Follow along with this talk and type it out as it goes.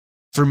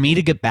for me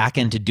to get back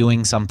into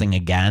doing something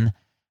again,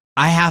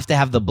 I have to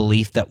have the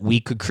belief that we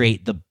could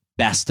create the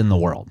best in the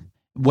world,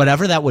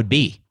 whatever that would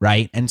be,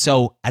 right? And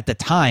so at the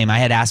time, I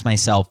had asked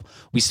myself,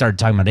 we started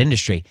talking about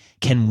industry,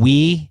 can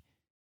we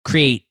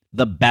create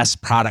the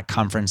best product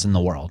conference in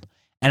the world?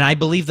 And I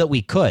believe that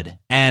we could.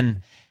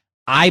 And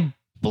I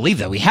believe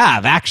that we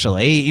have,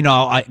 actually.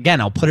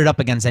 Again, I'll put it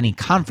up against any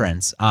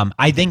conference.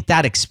 I think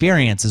that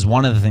experience is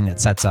one of the things that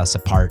sets us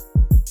apart.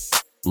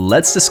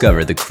 Let's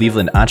discover the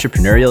Cleveland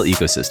entrepreneurial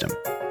ecosystem.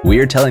 We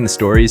are telling the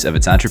stories of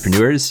its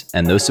entrepreneurs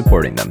and those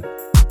supporting them.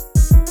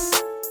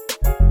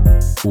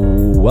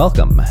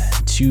 Welcome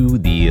to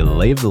the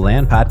Lay of the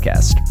Land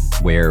podcast,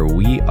 where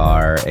we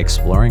are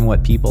exploring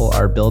what people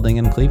are building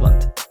in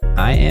Cleveland.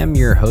 I am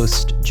your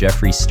host,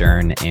 Jeffrey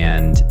Stern,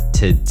 and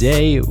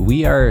today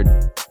we are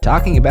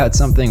talking about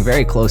something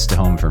very close to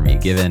home for me,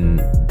 given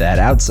that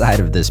outside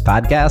of this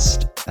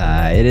podcast,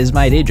 it is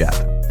my day job.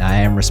 I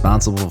am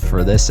responsible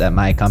for this at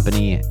my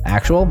company,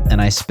 Actual,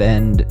 and I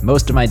spend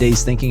most of my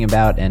days thinking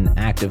about and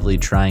actively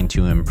trying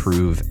to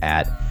improve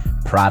at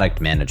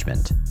product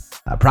management.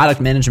 Product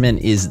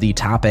management is the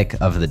topic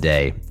of the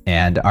day,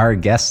 and our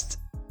guest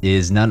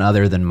is none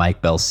other than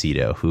Mike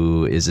Belsito,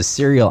 who is a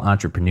serial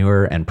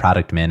entrepreneur and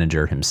product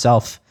manager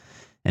himself,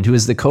 and who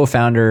is the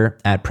co-founder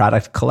at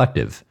Product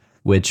Collective,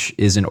 which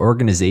is an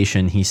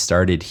organization he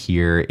started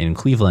here in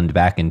Cleveland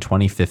back in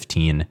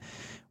 2015,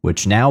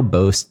 which now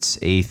boasts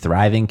a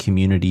thriving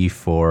community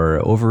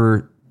for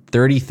over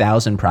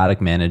 30,000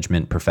 product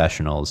management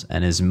professionals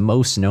and is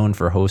most known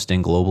for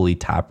hosting globally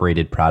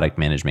top-rated product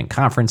management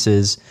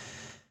conferences,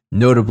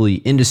 notably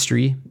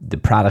Industry, the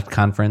Product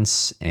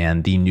Conference,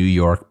 and the New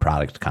York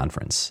Product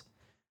Conference.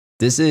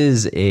 This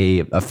is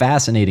a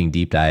fascinating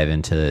deep dive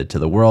into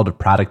the world of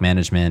product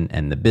management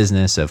and the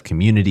business of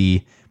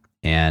community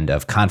and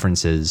of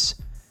conferences.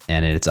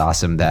 And it's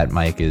awesome that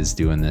Mike is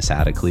doing this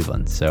out of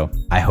Cleveland. So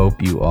I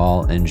hope you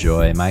all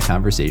enjoy my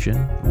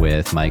conversation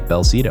with Mike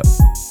Belsito.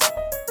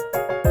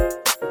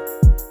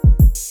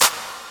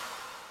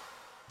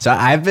 So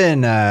I've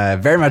been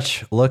very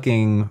much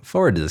looking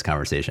forward to this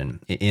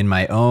conversation in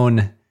my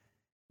own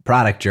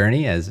product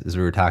journey. As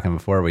we were talking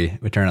before we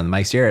turned on the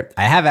mics here,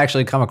 I have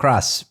actually come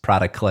across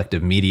Product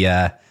Collective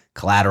media,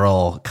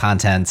 collateral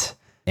content,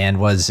 and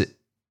was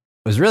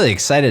really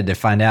excited to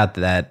find out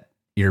that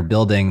you're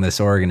building this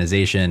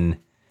organization.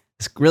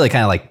 It's really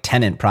kind of like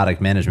tenant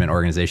product management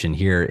organization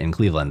here in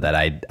Cleveland that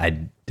I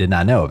did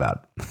not know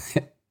about.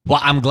 Well,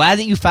 I'm glad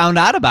that you found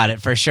out about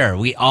it for sure.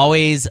 We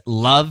always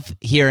love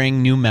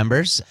hearing new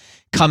members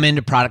come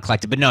into Product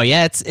Collective. But no,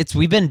 yeah, it's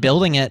we've been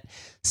building it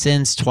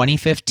since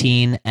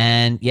 2015,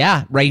 and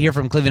yeah, right here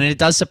from Cleveland. And it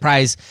does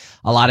surprise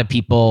a lot of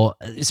people,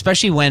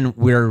 especially when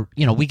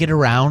we get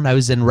around. I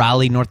was in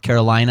Raleigh, North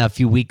Carolina a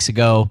few weeks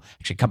ago,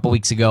 actually a couple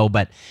weeks ago,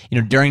 but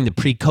during the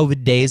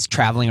pre-COVID days,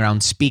 traveling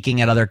around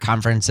speaking at other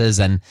conferences,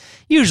 and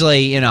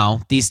usually,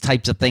 these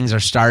types of things are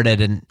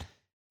started in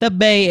the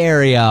Bay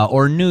Area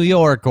or New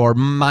York or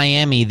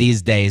Miami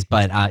these days.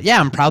 But yeah,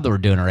 I'm proud that we're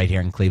doing it right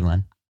here in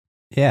Cleveland.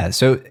 Yeah.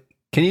 So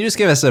can you just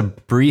give us a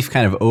brief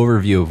kind of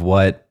overview of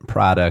what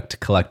Product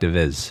Collective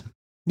is?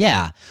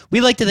 Yeah.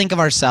 We like to think of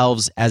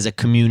ourselves as a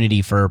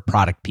community for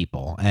product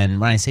people. And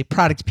when I say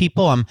product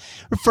people, I'm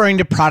referring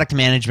to product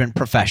management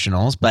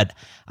professionals, but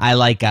I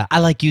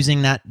like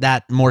using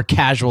that more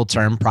casual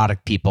term,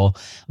 product people.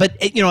 But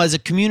as a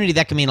community,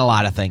 that can mean a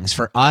lot of things.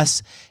 For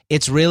us,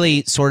 it's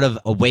really sort of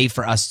a way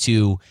for us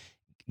to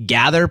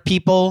gather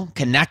people,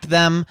 connect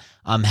them,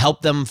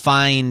 help them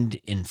find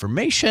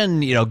information,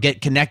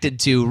 get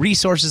connected to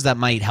resources that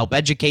might help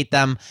educate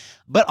them,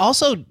 but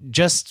also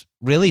just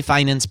really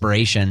find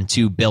inspiration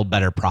to build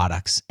better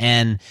products.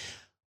 And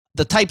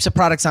the types of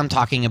products I'm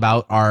talking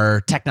about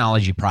are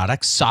technology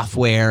products,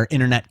 software,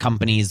 internet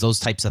companies, those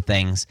types of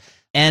things.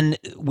 And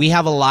we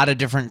have a lot of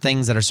different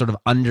things that are sort of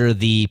under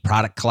the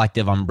Product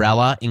Collective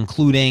umbrella,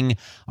 including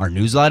our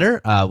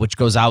newsletter, which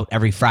goes out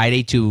every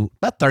Friday to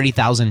about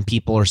 30,000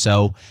 people or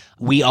so.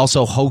 We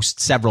also host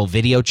several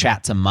video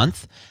chats a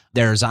month.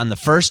 There's on the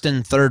first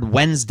and third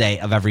Wednesday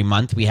of every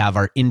month, we have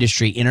our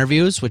industry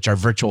interviews, which are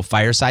virtual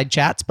fireside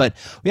chats. But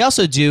we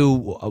also do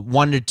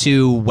 1 to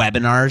 2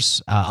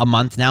 webinars a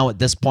month now at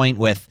this point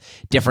with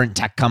different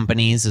tech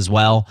companies as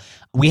well.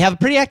 We have a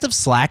pretty active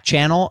Slack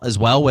channel as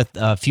well with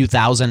a few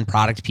thousand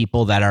product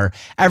people that are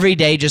every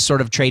day just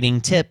sort of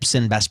trading tips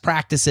and best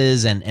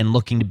practices and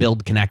looking to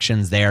build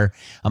connections there.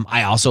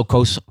 I also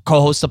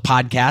co-host a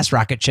podcast,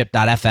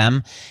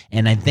 rocketship.fm,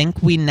 and I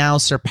think we now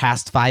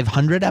surpassed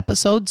 500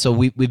 episodes. So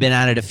we've been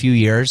at it a few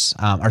years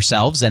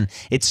ourselves, and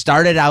it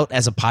started out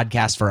as a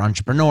podcast for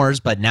entrepreneurs,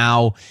 but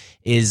now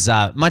is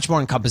much more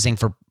encompassing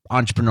for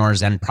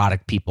entrepreneurs and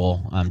product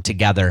people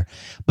together.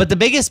 But the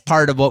biggest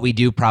part of what we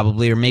do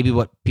probably, or maybe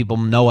what people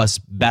know us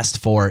best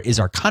for, is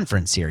our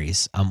conference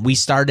series. We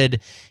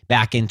started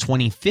back in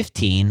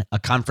 2015, a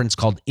conference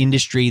called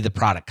Industry, the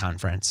Product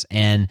Conference.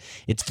 And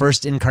its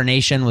first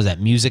incarnation was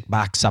at Music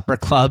Box Supper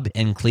Club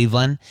in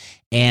Cleveland.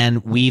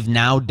 And we've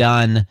now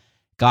done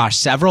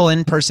several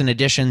in-person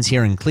editions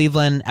here in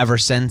Cleveland ever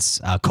since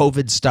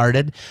COVID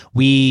started.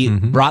 We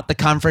brought the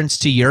conference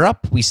to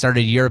Europe. We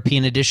started a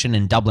European edition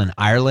in Dublin,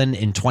 Ireland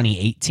in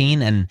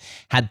 2018 and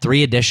had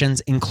 3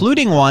 editions,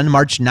 including one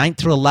March 9th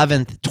through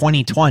 11th,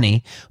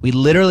 2020. We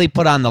literally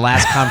put on the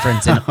last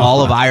conference in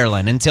all of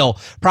Ireland until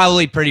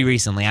probably pretty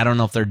recently. I don't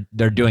know if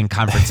they're doing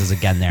conferences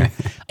again there.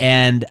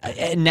 And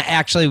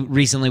actually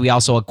recently we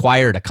also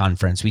acquired a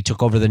conference. We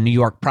took over the New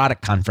York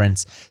Product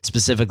Conference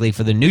specifically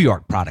for the New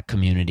York product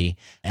community.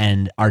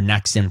 And our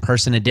next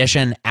in-person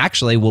edition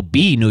actually will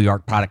be New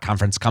York Product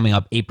Conference coming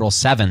up April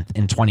 7th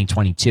in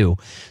 2022.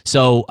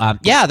 So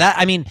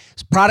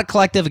Product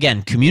Collective,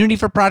 again, community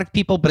for product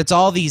people, but it's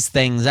all these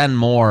things and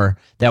more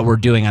that we're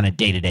doing on a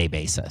day-to-day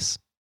basis.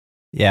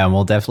 Yeah, and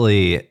we'll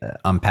definitely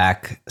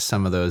unpack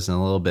some of those in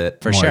a little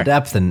bit more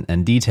depth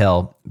and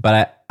detail.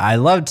 But I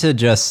love to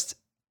just,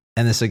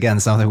 and this again,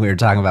 something we were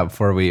talking about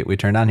before we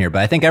turned on here,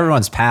 but I think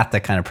everyone's path to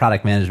kind of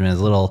product management is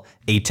a little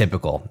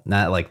atypical.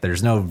 Not like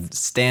there's no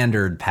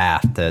standard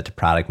path to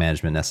product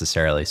management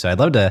necessarily. So I'd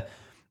love to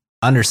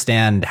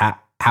understand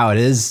how it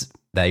is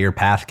that your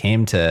path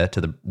came to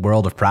the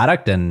world of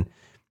product, and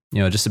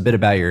just a bit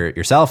about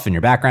yourself and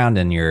your background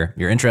and your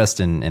interest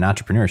in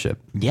entrepreneurship.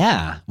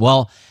 Yeah,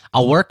 well,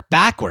 I'll work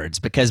backwards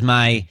because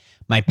my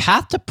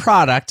path to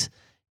product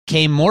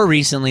came more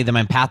recently than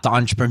my path to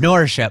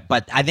entrepreneurship,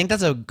 but I think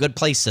that's a good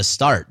place to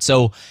start.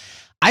 So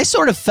I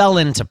sort of fell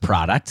into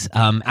product.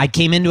 I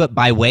came into it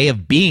by way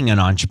of being an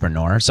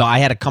entrepreneur. So I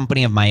had a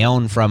company of my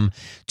own from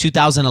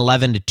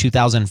 2011 to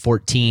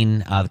 2014.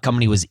 The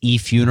company was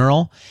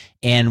eFuneral,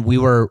 and we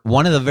were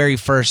one of the very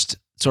first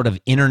sort of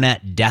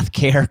internet death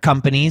care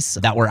companies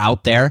that were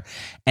out there.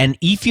 And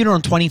eFuneral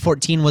in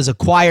 2014 was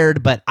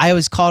acquired, but I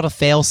always call it a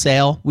fail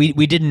sale. We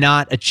did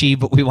not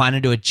achieve what we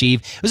wanted to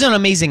achieve. It was an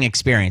amazing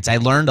experience. I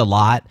learned a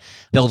lot,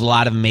 built a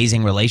lot of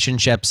amazing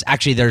relationships.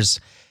 Actually,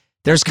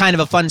 there's kind of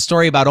a fun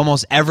story about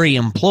almost every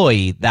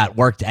employee that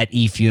worked at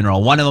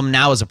eFuneral. One of them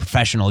now is a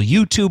professional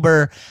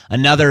YouTuber.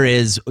 Another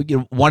is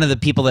one of the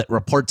people that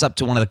reports up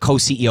to one of the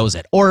co-CEOs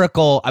at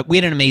Oracle. We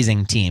had an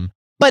amazing team,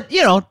 but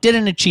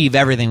didn't achieve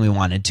everything we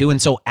wanted to.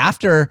 And so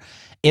after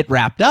it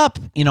wrapped up,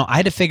 I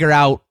had to figure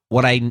out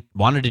what I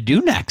wanted to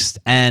do next.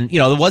 And,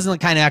 it wasn't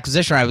the kind of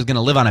acquisition where I was going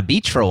to live on a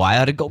beach for a while. I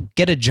had to go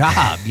get a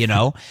job,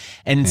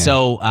 And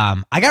so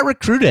I got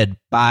recruited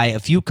by a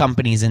few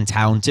companies in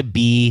town to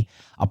be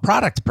a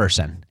product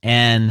person.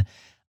 And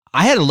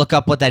I had to look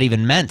up what that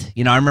even meant.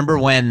 I remember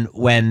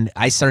when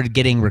I started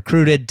getting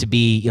recruited to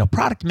be,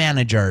 product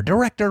manager,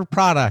 director of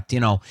product,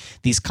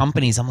 these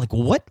companies, I'm like,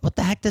 well, what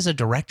the heck does a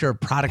director of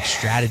product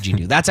strategy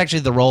do? That's actually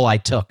the role I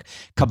took.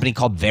 A company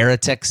called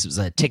Veritix. It was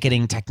a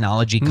ticketing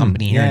technology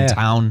company here in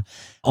town,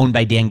 owned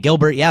by Dan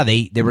Gilbert. Yeah,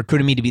 they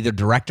recruited me to be the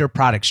director of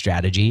product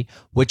strategy,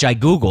 which I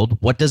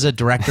Googled, what does a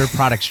director of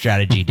product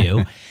strategy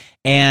do?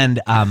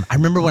 And I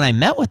remember when I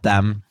met with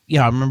them,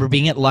 I remember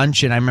being at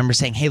lunch and I remember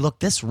saying, hey, look,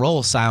 this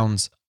role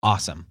sounds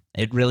awesome.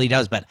 It really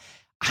does. But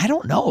I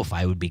don't know if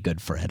I would be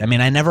good for it. I mean,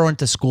 I never went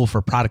to school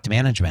for product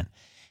management.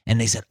 And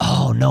they said,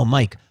 oh, no,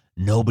 Mike,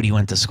 nobody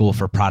went to school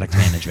for product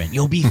management.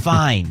 You'll be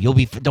fine.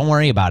 Don't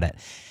worry about it.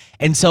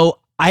 And so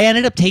I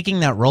ended up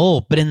taking that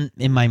role. But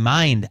in my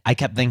mind, I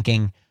kept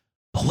thinking,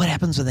 but what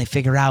happens when they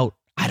figure out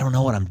I don't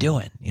know what I'm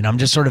doing? I'm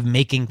just sort of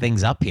making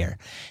things up here.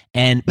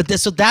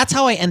 So that's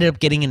how I ended up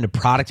getting into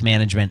product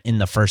management in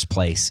the first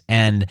place.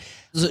 And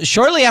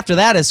shortly after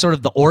that is sort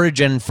of the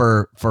origin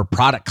for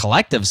Product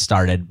Collective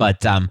started.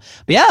 But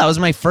yeah, that was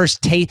my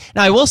first taste.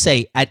 Now I will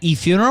say at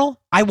eFuneral,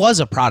 I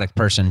was a product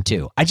person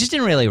too. I just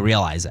didn't really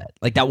realize it.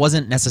 Like that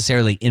wasn't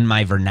necessarily in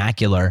my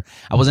vernacular.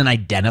 I wasn't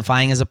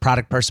identifying as a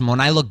product person. When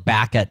I look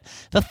back at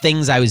the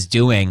things I was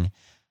doing,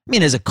 I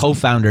mean, as a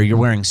co-founder, you're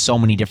wearing so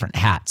many different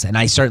hats, and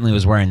I certainly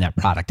was wearing that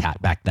product hat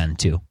back then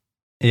too.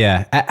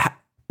 Yeah.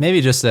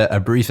 Maybe just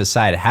a brief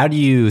aside. How do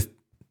you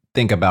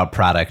think about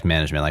product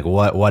management? Like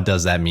what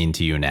does that mean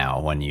to you now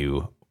when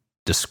you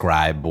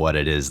describe what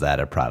it is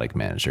that a product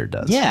manager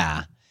does?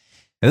 Yeah.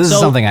 This is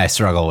something I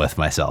struggle with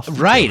myself.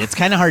 Right. It's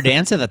kind of hard to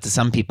answer that to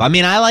some people. I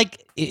mean, I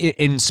like,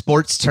 in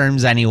sports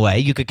terms anyway,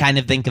 you could kind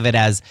of think of it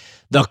as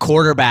the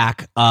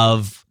quarterback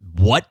of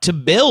what to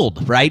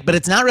build, right? But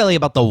it's not really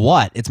about the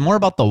what, it's more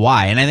about the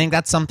why. And I think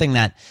that's something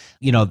that,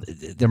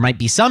 there might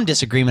be some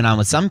disagreement on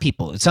with some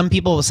people. Some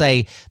people will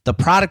say the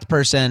product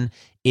person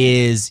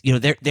is,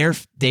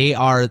 they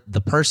are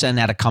the person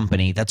at a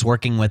company that's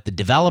working with the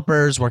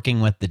developers, working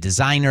with the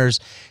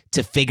designers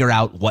to figure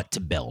out what to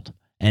build.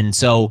 And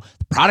so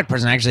the product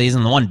person actually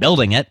isn't the one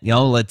building it.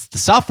 It's the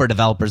software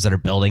developers that are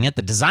building it.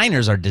 The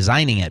designers are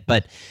designing it.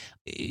 But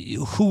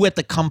who at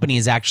the company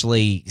is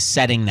actually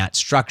setting that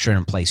structure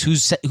in place?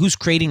 Who's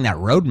creating that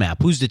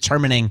roadmap? Who's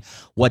determining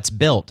what's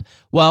built?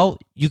 Well,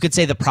 you could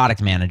say the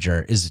product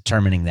manager is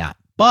determining that.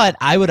 But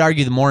I would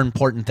argue the more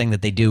important thing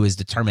that they do is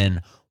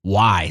determine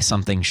why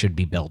something should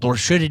be built, or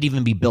should it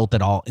even be built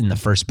at all in the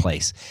first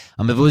place.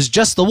 If it was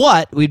just the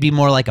what, we'd be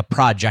more like a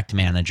project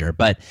manager.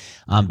 But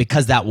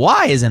because that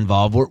why is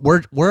involved,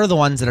 we're the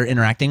ones that are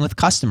interacting with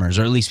customers,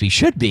 or at least we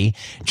should be,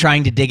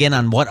 trying to dig in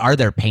on what are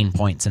their pain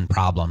points and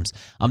problems.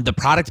 The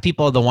product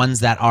people are the ones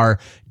that are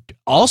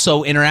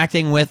also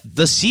interacting with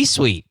the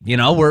C-suite.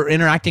 We're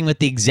interacting with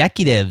the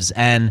executives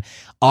and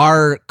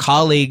our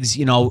colleagues,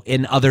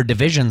 in other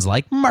divisions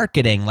like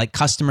marketing, like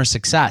customer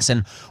success.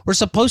 And we're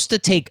supposed to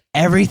take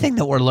everything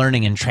that we're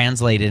learning and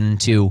translate it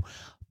into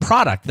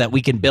product that we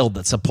can build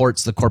that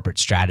supports the corporate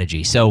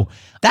strategy. So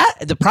that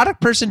the product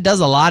person does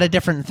a lot of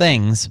different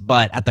things,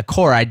 but at the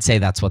core, I'd say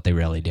that's what they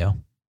really do.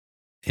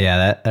 Yeah,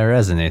 that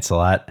resonates a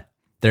lot.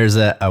 There's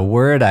a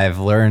word I've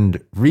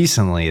learned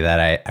recently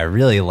that I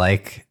really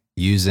like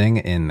using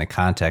in the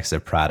context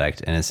of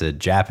product, and it's a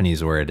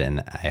Japanese word,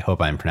 and I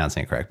hope I'm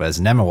pronouncing it correct, but it's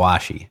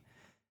nemawashi,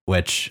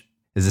 which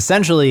is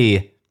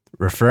essentially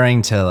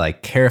referring to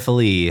like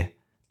carefully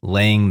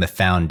laying the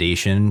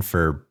foundation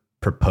for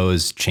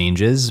proposed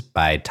changes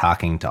by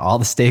talking to all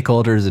the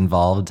stakeholders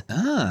involved,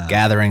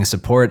 gathering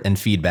support and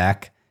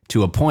feedback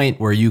to a point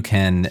where you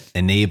can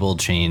enable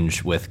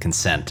change with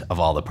consent of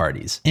all the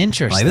parties.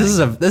 Interesting.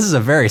 Like this is a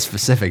very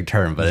specific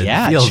term, but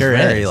it feels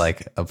very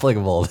like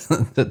applicable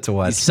to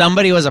what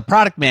somebody was a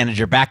product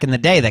manager back in the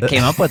day that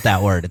came up with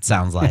that word. It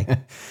sounds like.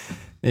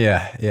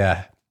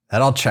 Yeah,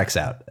 that all checks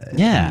out.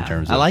 Yeah, in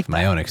terms of I like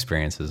my own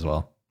experience as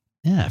well.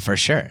 Yeah, for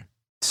sure.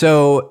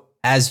 So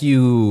as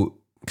you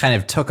kind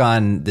of took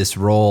on this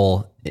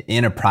role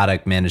in a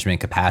product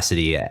management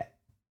capacity,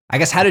 I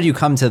guess, how did you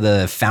come to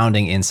the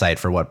founding insight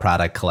for what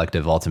Product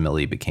Collective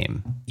ultimately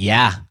became?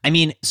 Yeah.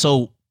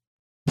 So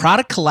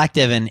Product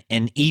Collective and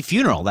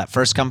eFuneral, that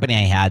first company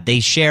I had, they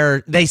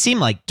seem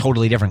like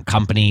totally different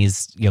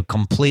companies,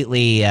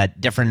 completely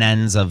at different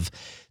ends of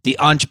the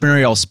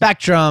entrepreneurial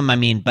spectrum.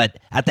 But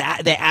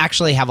they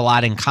actually have a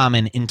lot in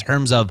common in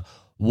terms of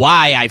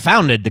why I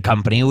founded the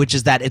company, which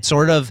is that it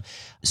sort of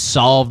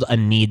solved a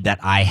need that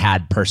I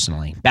had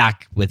personally.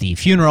 Back with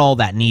eFuneral,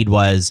 that need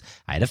was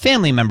I had a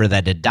family member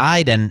that had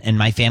died, and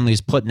my family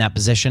was put in that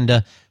position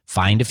to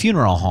find a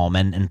funeral home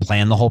and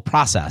plan the whole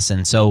process.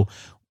 And so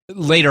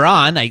later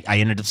on, I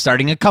ended up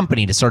starting a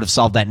company to sort of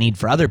solve that need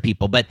for other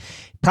people. But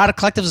Product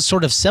Collective is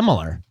sort of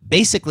similar.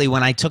 Basically,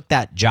 when I took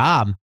that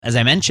job, as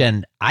I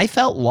mentioned, I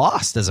felt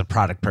lost as a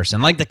product person.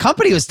 Like the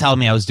company was telling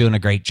me I was doing a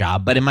great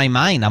job, but in my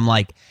mind, I'm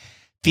like,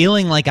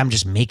 feeling like I'm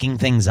just making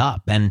things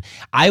up. And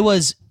I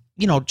was,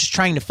 just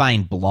trying to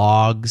find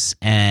blogs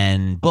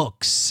and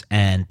books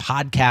and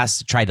podcasts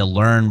to try to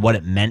learn what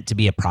it meant to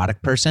be a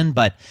product person.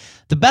 But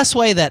the best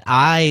way that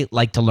I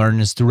like to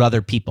learn is through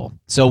other people.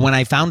 So when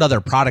I found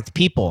other product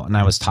people and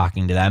I was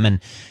talking to them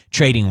and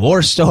trading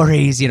war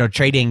stories,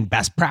 trading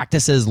best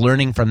practices,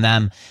 learning from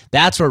them,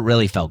 that's what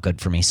really felt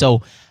good for me.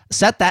 So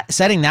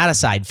setting that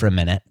aside for a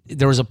minute,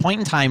 there was a point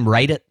in time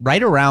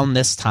right around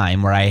this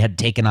time where I had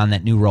taken on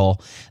that new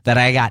role that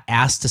I got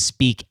asked to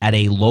speak at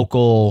a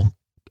local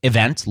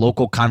event,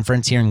 local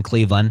conference here in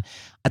Cleveland.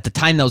 At the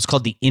time, that was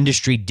called the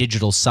Industry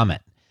Digital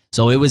Summit.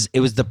 So it was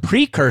the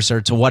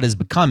precursor to what has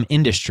become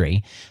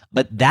Industry,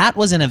 but that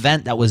was an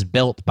event that was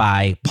built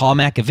by Paul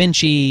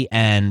McAvinci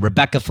and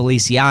Rebecca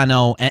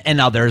Feliciano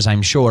and others,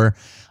 I'm sure.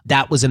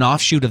 That was an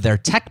offshoot of their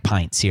Tech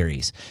Pint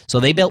series. So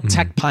they built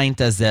Tech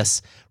Pint as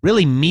this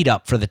really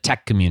meetup for the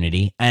tech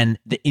community, and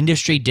the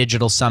Industry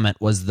Digital Summit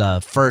was the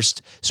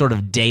first sort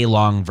of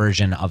day-long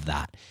version of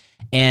that.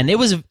 And it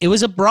was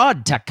a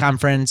broad tech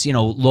conference,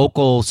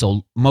 local,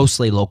 so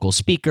mostly local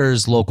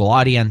speakers, local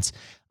audience.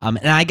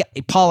 And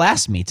Paul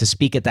asked me to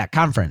speak at that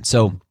conference.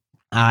 So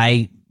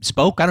I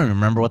spoke. I don't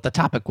remember what the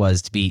topic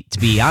was, to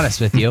be honest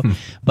with you.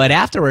 But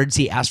afterwards,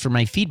 he asked for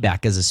my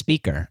feedback as a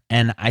speaker.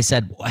 And I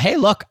said, hey,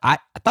 look, I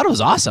thought it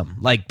was awesome.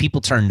 Like,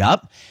 people turned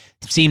up,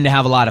 seemed to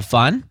have a lot of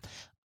fun.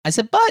 I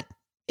said, but,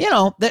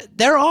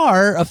 there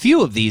are a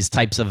few of these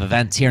types of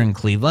events here in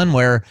Cleveland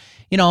where,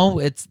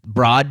 it's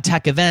broad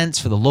tech events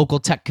for the local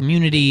tech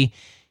community,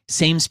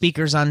 same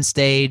speakers on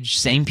stage,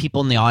 same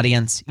people in the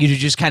audience. You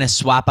just kind of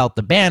swap out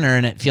the banner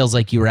and it feels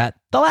like you were at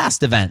the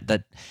last event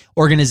that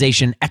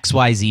organization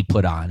XYZ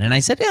put on. And I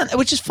said, yeah,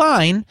 which is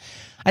fine.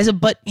 I said,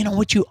 but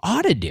what you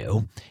ought to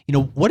do,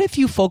 what if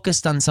you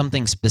focused on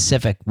something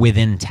specific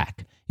within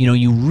tech?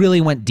 You really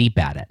went deep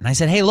at it. And I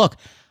said, hey, look,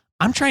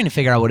 I'm trying to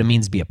figure out what it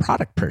means to be a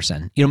product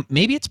person.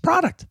 Maybe it's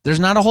product.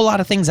 There's not a whole lot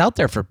of things out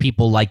there for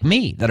people like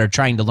me that are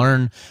trying to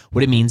learn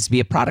what it means to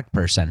be a product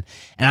person.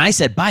 And I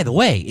said, by the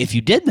way, if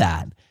you did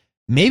that,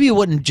 maybe it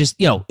wouldn't just,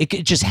 it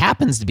just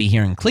happens to be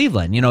here in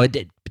Cleveland.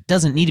 It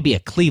doesn't need to be a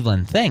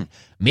Cleveland thing.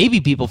 Maybe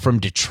people from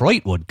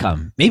Detroit would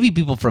come. Maybe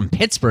people from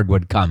Pittsburgh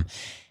would come.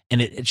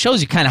 And it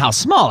shows you kind of how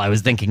small I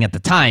was thinking at the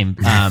time.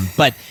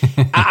 But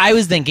I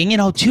was thinking,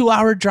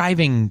 2-hour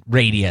driving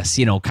radius,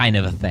 kind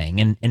of a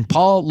thing. And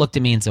Paul looked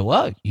at me and said,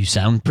 well, you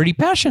sound pretty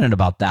passionate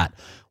about that.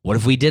 What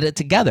if we did it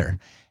together?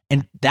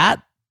 And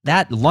that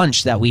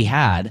lunch that we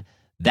had,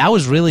 that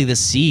was really the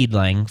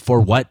seedling for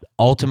what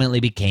ultimately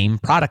became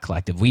Product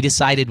Collective. We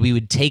decided we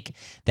would take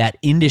that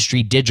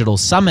Industry Digital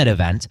Summit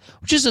event,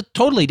 which is a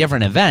totally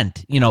different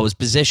event. It was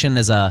positioned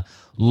as a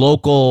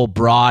local,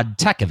 broad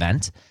tech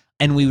event,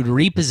 and we would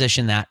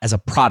reposition that as a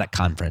product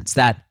conference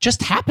that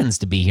just happens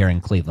to be here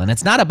in Cleveland.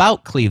 It's not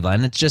about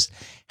Cleveland. It just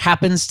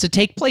happens to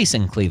take place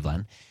in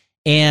Cleveland.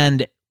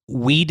 And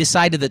we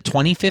decided that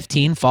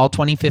fall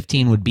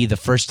 2015 would be the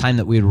first time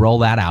that we would roll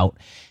that out.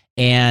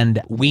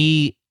 And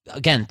we,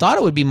 again, thought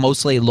it would be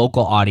mostly a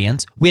local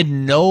audience. We had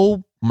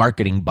no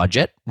marketing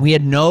budget. We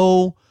had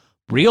no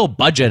real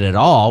budget at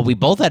all. We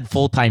both had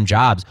full-time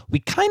jobs. We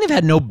kind of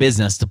had no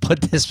business to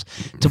put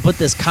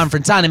this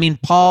conference on. I mean,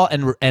 Paul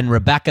and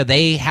Rebecca,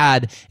 they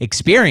had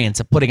experience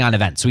of putting on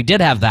events. So we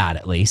did have that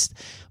at least.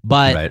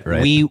 But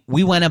right.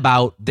 we went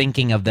about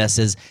thinking of this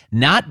as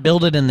not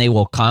build it and they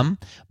will come,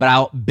 but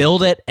I'll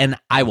build it and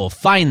I will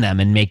find them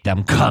and make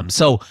them come.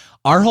 So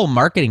our whole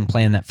marketing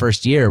plan that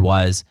first year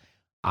was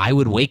I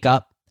would wake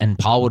up and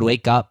Paul would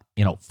wake up,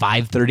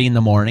 5:30 in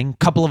the morning, a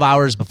couple of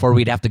hours before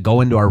we'd have to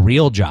go into our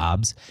real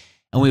jobs.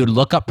 And we would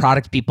look up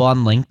product people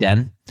on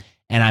LinkedIn,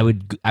 and I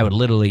would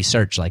literally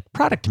search like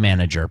product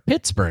manager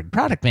Pittsburgh,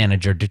 product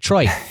manager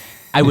Detroit.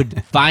 I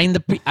would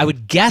I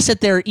would guess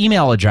at their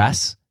email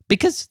address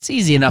because it's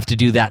easy enough to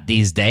do that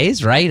these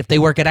days, right? If they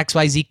work at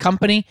XYZ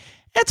company,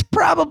 it's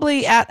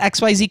probably at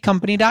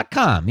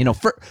xyzcompany.com.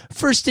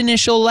 First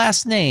initial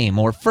last name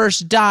or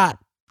first dot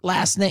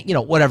last name,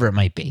 whatever it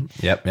might be.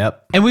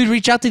 Yep. And we'd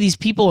reach out to these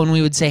people and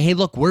we would say, hey,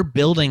 look, we're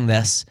building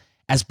this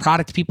as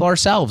product people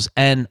ourselves,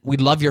 and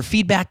we'd love your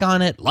feedback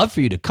on it, love for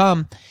you to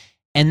come.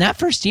 And that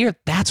first year,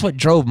 that's what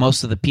drove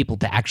most of the people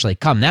to actually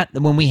come. That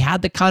when we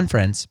had the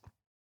conference,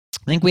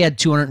 I think we had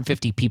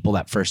 250 people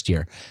that first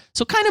year.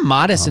 So kind of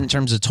modest in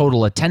terms of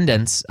total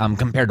attendance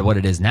compared to what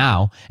it is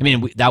now. I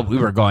mean,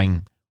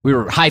 we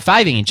were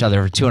high-fiving each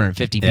other for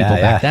 250 people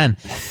back then.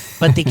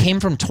 But they came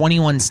from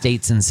 21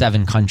 states and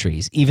 7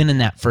 countries, even in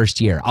that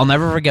first year. I'll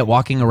never forget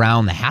walking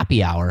around the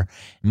happy hour,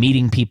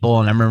 meeting people,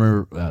 and I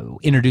remember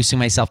introducing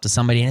myself to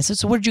somebody, and I said,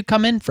 so where'd you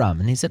come in from?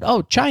 And he said,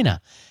 oh,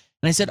 China.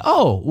 And I said,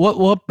 oh,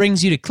 what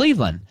brings you to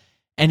Cleveland?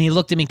 And he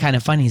looked at me kind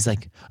of funny. He's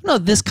like, no,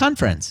 this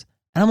conference.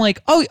 And I'm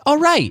like, oh, all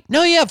right.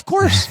 No, yeah, of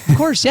course,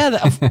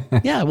 yeah.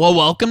 Yeah, well,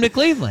 welcome to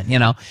Cleveland,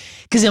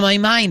 Because in my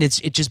mind,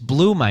 it just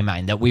blew my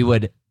mind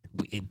that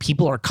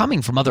people are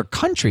coming from other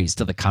countries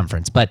to the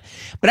conference. But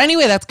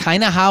anyway, that's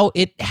kind of how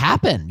it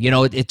happened.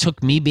 It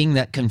took me being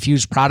that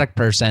confused product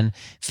person,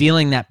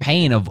 feeling that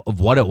pain of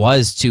what it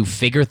was to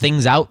figure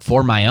things out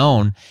for my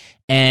own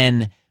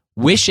and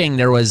wishing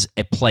there was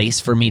a place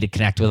for me to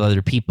connect with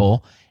other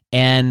people.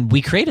 And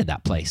we created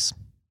that place.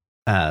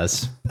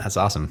 That's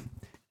awesome.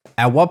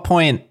 At what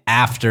point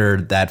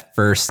after that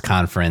first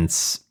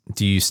conference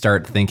do you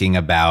start thinking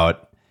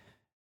about,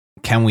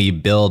 can we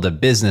build a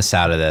business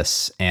out of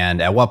this?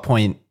 And at what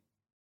point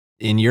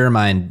in your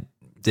mind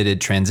did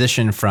it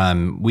transition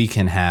from we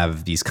can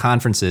have these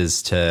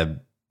conferences to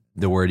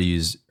the word you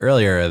used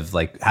earlier of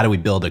like, how do we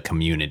build a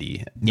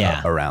community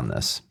around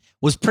this?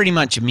 Was pretty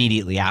much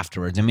immediately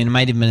afterwards. I mean, it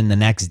might have been the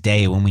next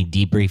day when we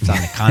debriefed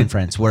on the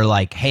conference. We're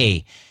like,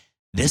 hey,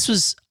 this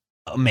was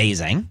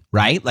amazing,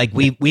 right? Like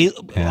we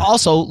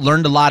also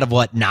learned a lot of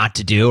what not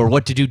to do or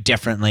what to do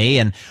differently.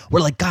 And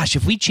we're like, gosh,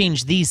 if we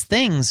change these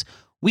things,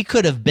 we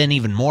could have been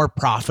even more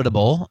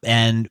profitable.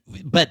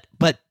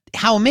 But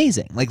how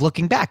amazing. Like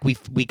looking back,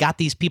 we got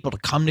these people to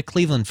come to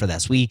Cleveland for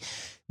this. We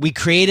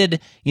created,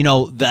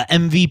 the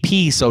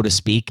MVP, so to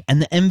speak,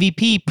 and the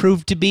MVP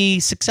proved to be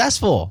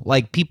successful.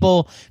 Like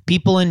people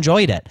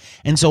enjoyed it.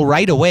 And so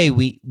right away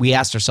we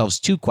asked ourselves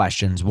 2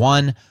 questions.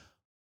 One,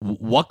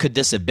 what could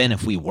this have been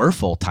if we were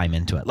full-time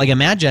into it? Like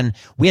imagine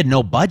we had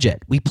no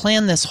budget. We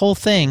planned this whole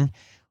thing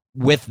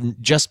with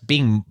just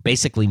being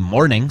basically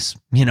mornings,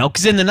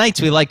 because in the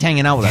nights we liked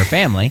hanging out with our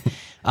family.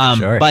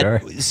 Sure.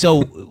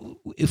 So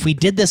if we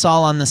did this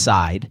all on the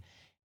side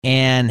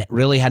and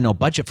really had no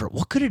budget for it,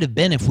 what could it have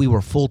been if we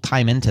were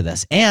full-time into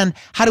this? And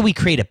how do we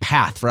create a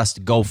path for us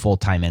to go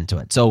full-time into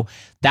it? So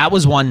that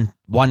was one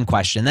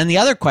question. Then the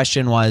other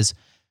question was,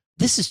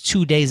 this is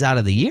 2 days out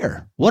of the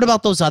year. What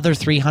about those other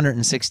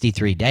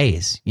 363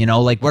 days?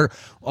 Like where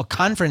a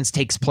conference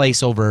takes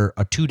place over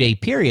a 2-day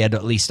period,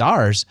 at least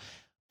ours.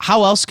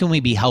 How else can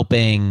we be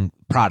helping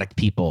product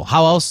people?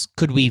 How else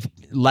could we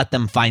let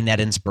them find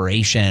that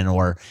inspiration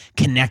or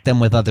connect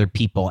them with other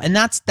people? And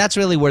that's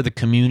really where the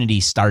community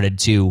started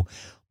to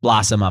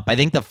blossom up. I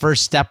think the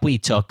first step we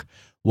took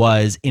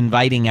was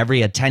inviting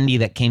every attendee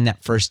that came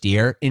that first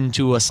year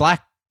into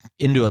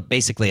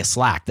basically a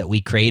Slack that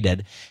we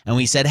created. And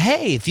we said,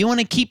 hey, if you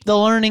want to keep the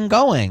learning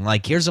going,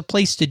 like here's a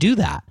place to do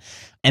that.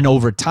 And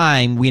over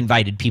time, we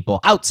invited people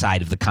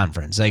outside of the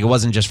conference. Like it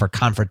wasn't just for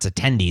conference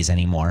attendees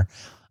anymore.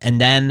 And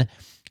then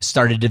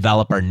started to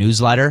develop our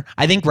newsletter.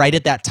 I think right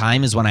at that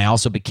time is when I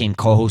also became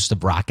co-host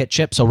of Rocket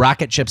Ship. So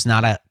Rocket Ship's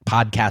not a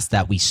podcast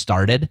that we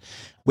started.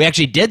 We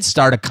actually did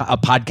start a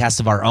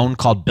podcast of our own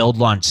called Build,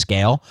 Launch,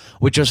 Scale,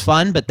 which was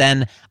fun. But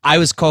then I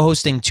was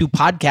co-hosting 2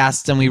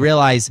 podcasts and we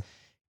realized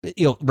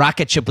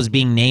Rocket Ship was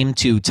being named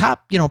to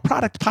top,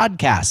 product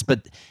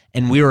podcasts,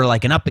 and we were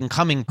like an up and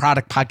coming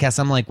product podcast.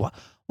 I'm like, why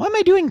am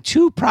I doing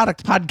 2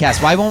 product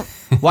podcasts?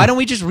 Why don't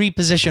we just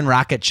reposition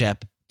Rocket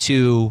Ship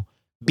to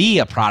be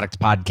a product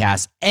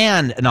podcast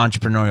and an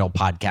entrepreneurial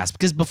podcast?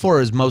 Because before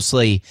it was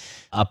mostly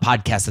a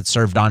podcast that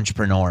served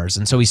entrepreneurs.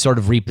 And so we sort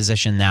of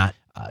repositioned that.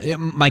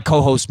 My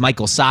co-host,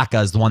 Michael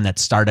Saka, is the one that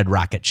started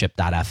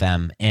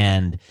rocketship.fm.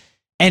 And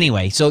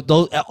anyway, so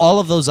all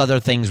of those other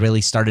things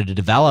really started to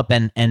develop.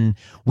 And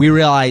we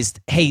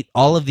realized, hey,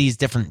 all of these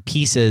different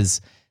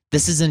pieces,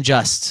 this isn't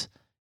just,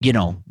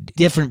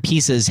 different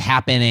pieces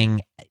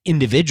happening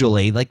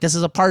individually. Like, this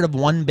is a part of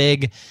one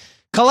big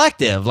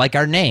collective, like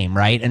our name,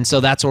 right? And so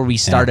that's where we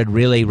started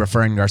really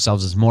referring to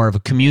ourselves as more of a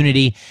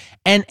community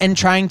and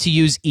trying to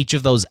use each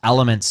of those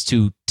elements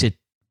to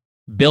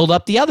build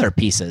up the other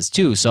pieces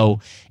too. So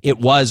it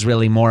was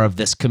really more of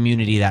this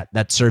community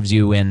that serves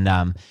you in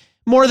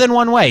more than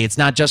one way. It's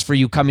not just for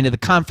you coming to the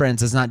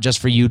conference. It's not just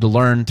for you to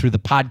learn through the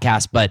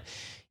podcast, but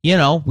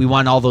we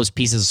want all those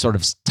pieces sort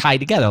of tied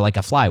together like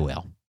a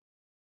flywheel.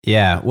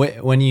 Yeah.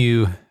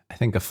 I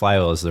think a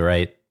flywheel is the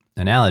right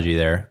analogy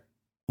there.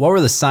 What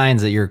were the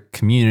signs that your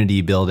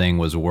community building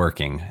was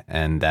working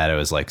and that it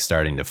was like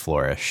starting to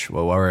flourish?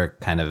 What were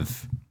kind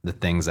of the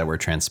things that were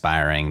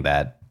transpiring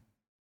that,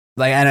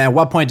 like, and at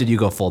what point did you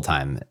go full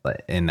time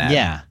in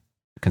that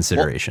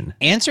consideration? Well,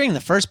 answering the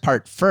first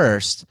part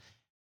first,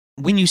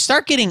 when you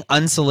start getting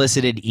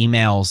unsolicited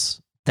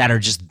emails that are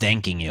just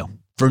thanking you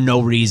for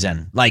no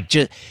reason, like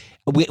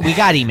we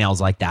got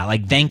emails like that,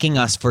 like thanking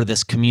us for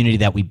this community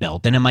that we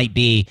built, and it might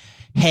be,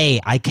 hey,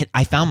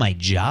 I found my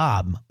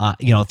job,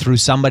 through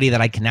somebody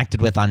that I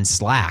connected with on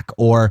Slack,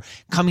 or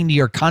coming to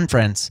your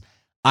conference,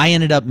 I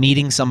ended up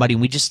meeting somebody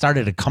and we just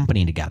started a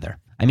company together.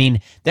 I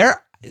mean,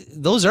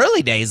 those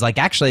early days, like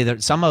actually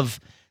there's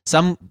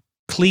some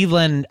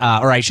Cleveland,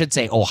 or I should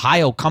say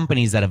Ohio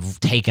companies that have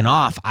taken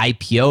off,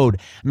 IPO'd.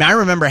 I mean, I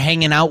remember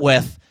hanging out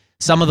with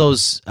some of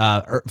those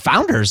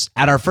founders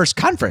at our first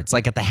conference,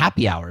 like at the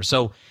happy hour.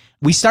 So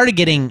we started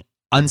getting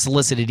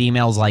unsolicited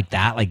emails like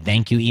that, like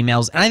thank you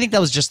emails. And I think that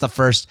was just the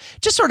first,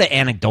 just sort of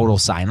anecdotal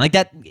sign. Like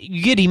that,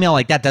 you get email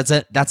like that,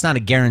 that's not a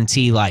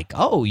guarantee like,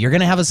 oh, you're going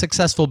to have a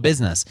successful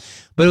business.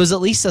 But it was at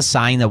least a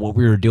sign that what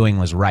we were doing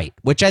was right,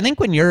 which I think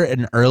when you're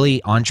an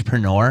early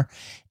entrepreneur,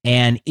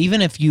 and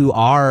even if you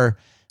are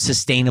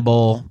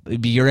sustainable,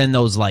 you're in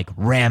those like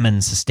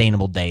ramen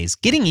sustainable days,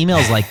 getting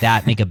emails like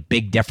that make a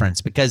big difference,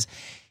 because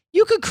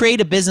you could create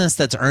a business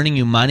that's earning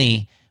you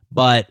money,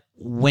 but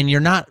when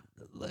you're not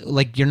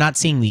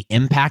seeing the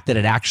impact that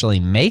it actually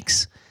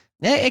makes,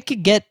 it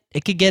could get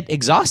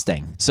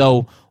exhausting.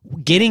 So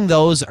getting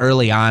those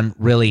early on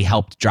really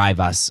helped drive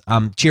us.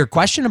 To your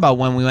question about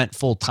when we went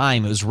full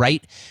time, it was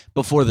right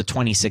before the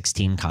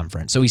 2016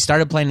 conference. So we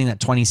started planning that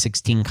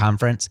 2016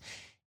 conference,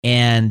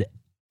 and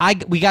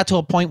we got to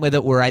a point with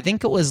it where I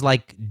think it was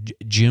like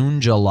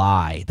June,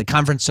 July. The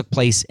conference took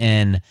place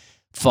in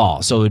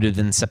fall, so it would have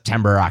been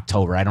September or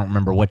October. I don't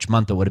remember which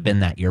month it would have been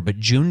that year, but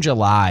June,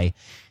 July,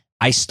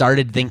 I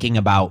started thinking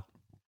about,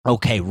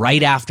 okay,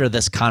 right after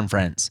this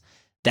conference,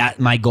 that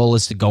my goal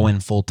is to go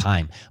in full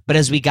time. But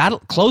as we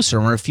got closer,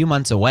 and we're a few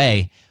months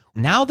away,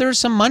 now there's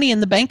some money in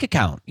the bank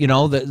account,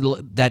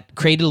 that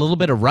created a little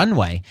bit of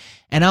runway.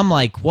 And I'm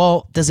like,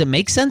 well, does it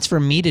make sense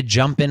for me to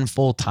jump in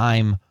full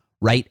time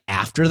right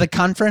after the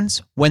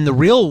conference when the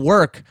real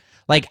work,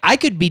 like I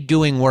could be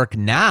doing work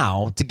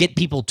now to get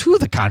people to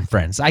the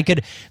conference. I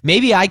could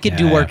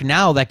do work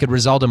now that could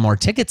result in more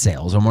ticket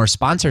sales or more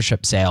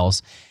sponsorship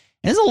sales.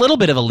 And it's a little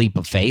bit of a leap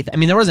of faith. I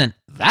mean, there wasn't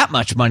that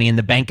much money in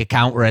the bank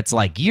account where it's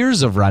like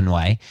years of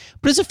runway,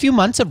 but it's a few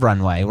months of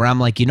runway where I'm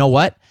like, you know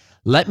what?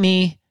 Let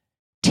me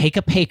take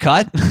a pay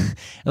cut.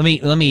 let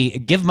me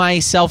give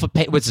myself a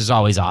pay, which is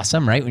always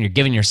awesome, right? When you're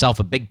giving yourself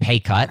a big pay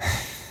cut,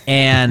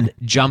 and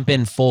jump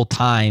in full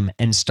time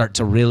and start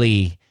to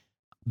really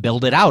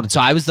build it out. And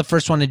so I was the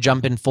first one to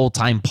jump in full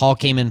time. Paul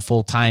came in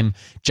full time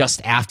just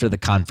after the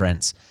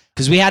conference,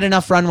 because we had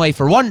enough runway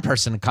for one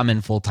person to come in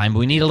full time, but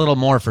we need a little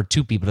more for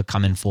 2 people to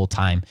come in full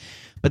time.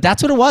 But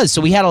that's what it was. So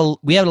we had a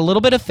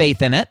little bit of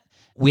faith in it.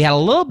 We had a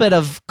little bit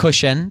of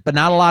cushion, but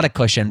not a lot of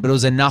cushion, but it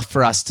was enough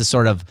for us to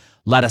sort of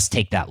let us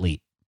take that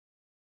leap.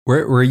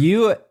 Were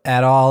you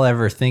at all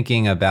ever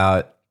thinking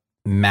about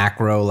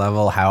macro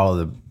level, how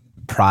the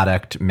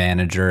product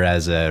manager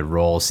as a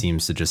role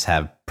seems to just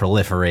have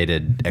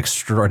proliferated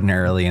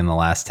extraordinarily in the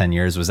last 10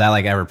 years? Was that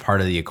like ever part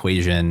of the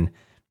equation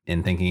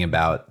in thinking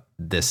about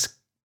this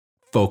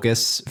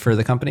focus for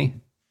the company?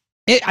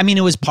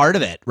 It was part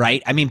of it,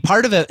 right? I mean,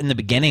 part of it in the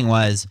beginning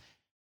was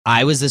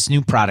I was this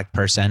new product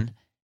person,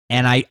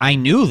 and I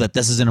knew that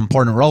this is an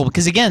important role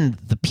because, again,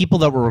 the people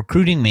that were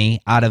recruiting me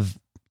out of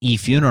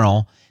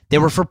eFuneral, they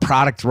were for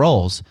product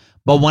roles.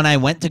 But when I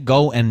went to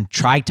go and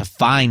try to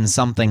find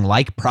something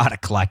like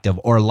Product Collective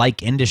or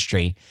like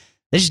Industry,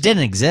 they just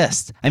didn't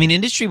exist. I mean,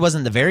 Industry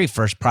wasn't the very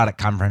first product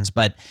conference,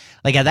 but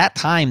like at that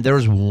time, there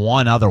was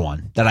one other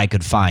one that I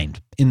could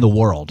find in the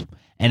world,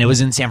 and it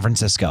was in San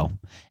Francisco.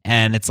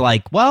 And it's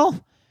like,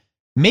 well,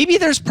 maybe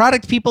there's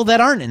product people that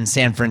aren't in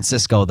San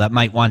Francisco that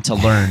might want to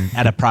learn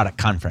at a product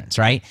conference,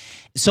 right?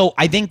 So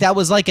I think that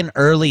was like an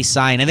early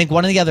sign. I think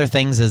one of the other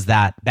things is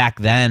that back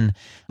then,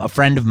 a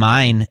friend of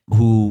mine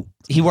who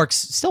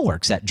still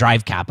works at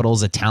Drive Capital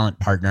as a talent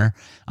partner,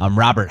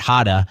 Robert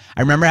Hada.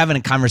 I remember having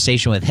a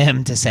conversation with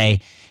him to say,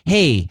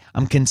 hey,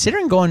 I'm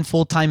considering going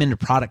full-time into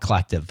Product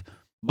Collective,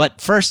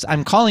 but first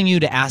I'm calling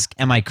you to ask,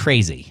 am I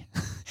crazy?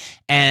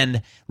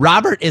 And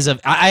Robert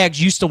I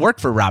actually used to work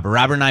for Robert.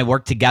 Robert and I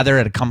worked together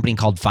at a company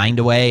called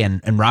Findaway,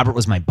 and Robert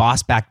was my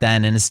boss back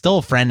then and is still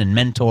a friend and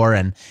mentor.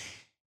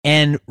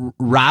 And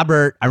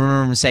Robert, I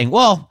remember him saying,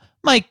 well,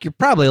 Mike, you're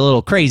probably a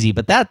little crazy,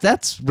 but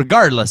that's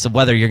regardless of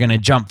whether you're going to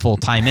jump full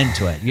time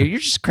into it. You're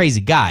just a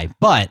crazy guy.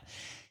 But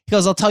he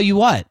goes, I'll tell you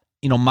what,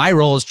 my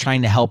role is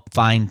trying to help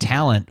find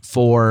talent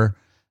for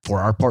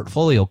our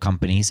portfolio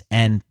companies,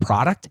 and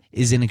product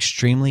is an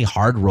extremely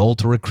hard role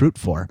to recruit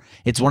for.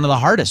 It's one of the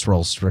hardest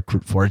roles to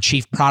recruit for, a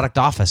chief product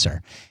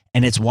officer.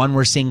 And it's one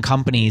we're seeing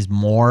companies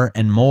more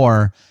and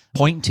more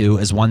point to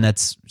as one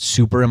that's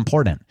super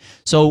important.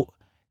 So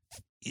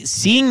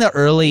seeing the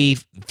early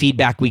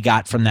feedback we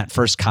got from that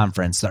first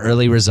conference, the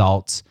early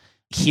results,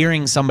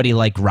 hearing somebody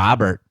like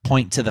Robert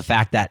point to the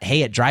fact that,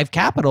 hey, at Drive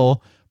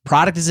Capital,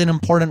 product is an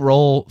important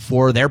role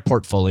for their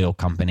portfolio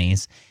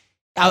companies.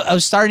 I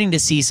was starting to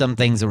see some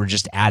things that were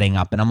just adding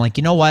up. And I'm like,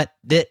 you know what?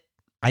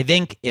 I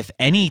think if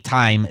any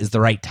time is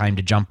the right time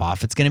to jump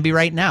off, it's going to be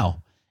right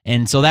now.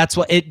 And so that's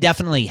what it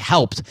definitely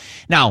helped.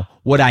 Now,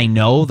 would I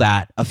know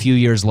that a few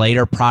years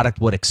later, product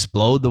would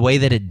explode the way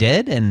that it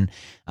did? And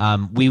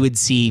we would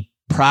see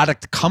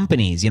product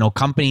companies,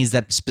 companies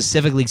that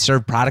specifically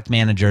serve product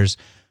managers,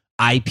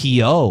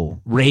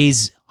 IPO,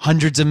 raise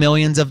hundreds of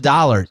millions of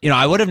dollars.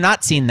 I would have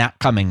not seen that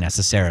coming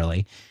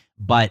necessarily,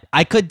 but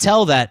I could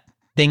tell that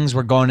things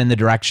were going in the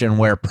direction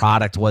where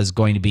product was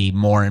going to be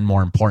more and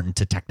more important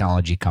to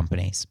technology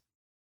companies.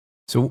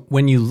 So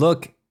when you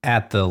look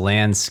at the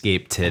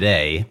landscape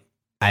today,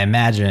 I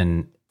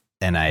imagine,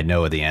 and I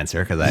know the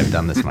answer because I've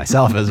done this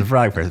myself as a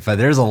product person, but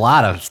there's a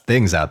lot of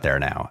things out there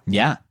now.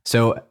 Yeah.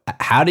 So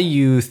how do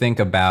you think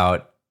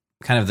about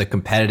kind of the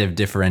competitive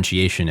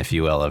differentiation, if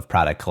you will, of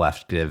Product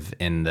Collective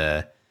in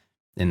the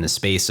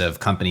space of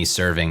companies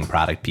serving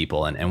product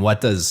people, and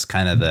what does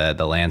kind of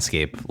the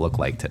landscape look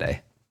like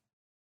today?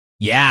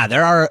 Yeah,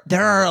 there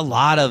are a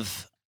lot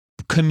of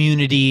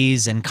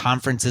communities and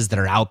conferences that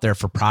are out there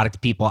for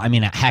product people. I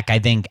mean, heck, I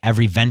think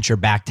every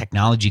venture-backed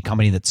technology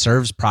company that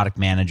serves product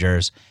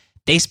managers,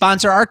 they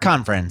sponsor our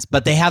conference,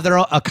 but they have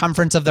a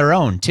conference of their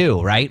own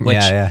too, right? Which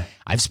yeah.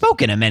 I've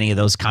spoken at many of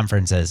those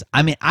conferences.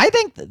 I mean, I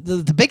think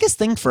the biggest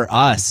thing for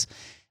us,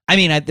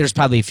 there's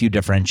probably a few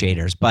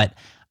differentiators, but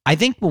I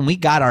think when we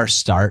got our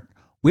start,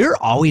 we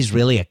were always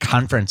really a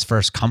conference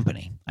first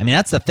company. I mean,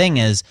 that's the thing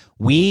is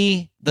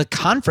the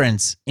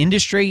conference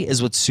industry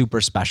is what's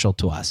super special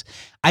to us.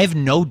 I have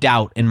no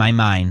doubt in my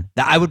mind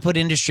that I would put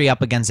industry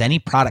up against any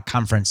product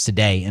conference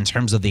today in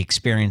terms of the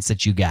experience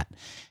that you get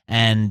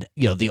and,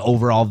 the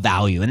overall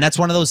value. And that's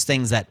one of those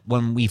things that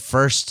when we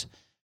first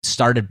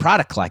started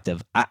Product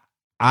Collective,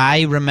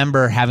 I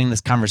remember having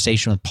this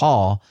conversation with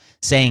Paul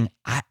saying,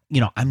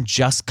 I'm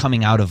just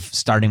coming out of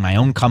starting my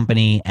own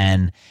company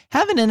and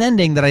having an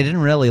ending that I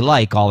didn't really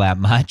like all that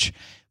much.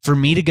 For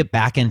me to get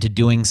back into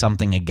doing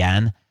something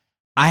again,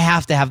 I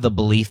have to have the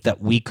belief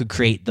that we could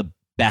create the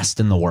best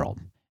in the world,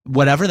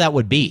 whatever that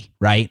would be,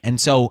 right? And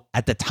so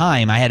at the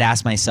time, I had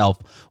asked myself,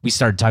 we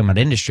started talking about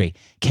industry,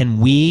 can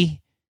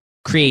we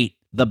create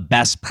the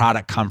best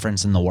product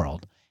conference in the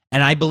world?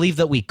 And I believe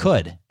that we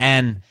could.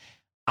 And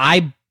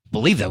I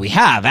believe that we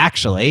have,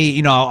 actually.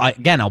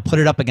 Again, I'll put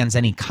it up against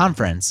any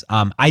conference.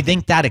 I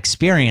think that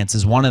experience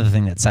is one of the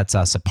things that sets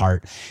us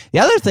apart. The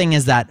other thing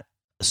is that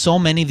so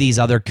many of these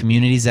other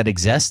communities that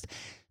exist,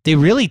 they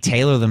really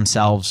tailor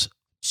themselves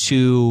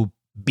to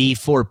be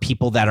for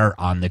people that are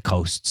on the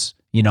coasts.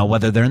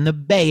 Whether they're in the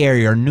Bay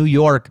Area or New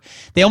York,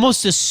 they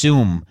almost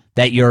assume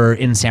that you're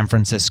in San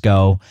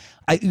Francisco.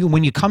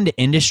 When you come to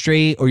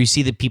industry or you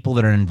see the people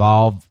that are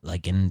involved,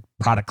 like in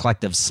Product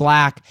Collective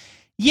Slack,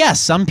 yes,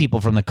 some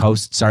people from the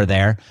coasts are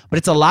there, but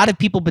it's a lot of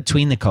people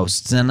between the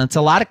coasts. And it's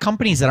a lot of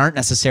companies that aren't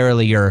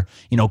necessarily your,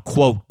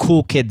 quote,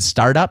 cool kid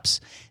startups.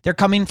 They're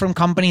coming from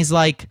companies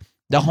like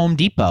the Home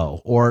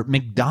Depot or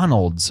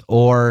McDonald's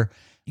or,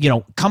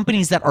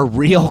 companies that are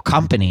real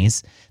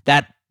companies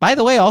that, by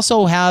the way,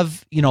 also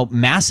have,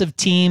 massive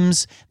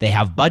teams. They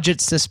have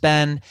budgets to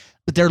spend,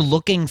 but they're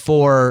looking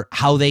for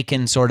how they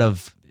can sort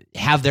of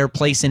have their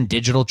place in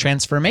digital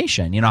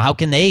transformation. How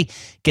can they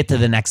get to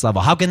the next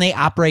level? How can they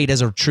operate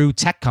as a true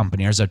tech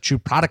company or as a true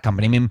product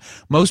company? I mean,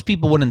 most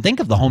people wouldn't think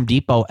of the Home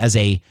Depot as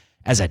a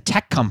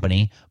tech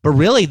company, but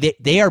really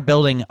they are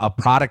building a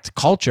product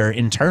culture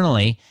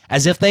internally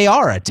as if they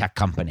are a tech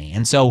company.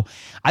 And so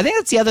I think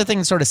that's the other thing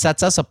that sort of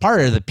sets us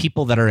apart, are the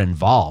people that are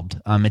involved.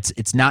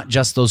 It's not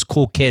just those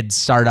cool kids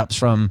startups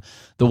from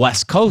the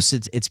West Coast.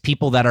 It's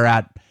people that are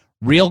at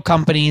real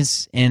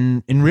companies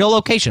in real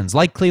locations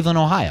like Cleveland,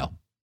 Ohio.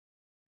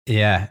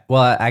 Yeah.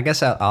 Well, I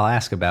guess I'll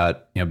ask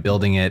about,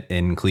 building it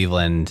in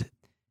Cleveland,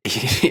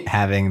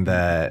 having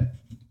the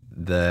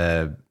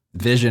the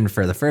vision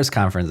for the first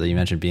conference that you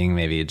mentioned being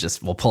maybe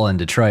just we'll pull in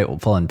Detroit, we'll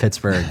pull in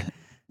Pittsburgh,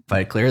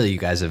 but clearly you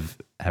guys have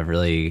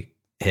really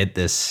hit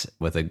this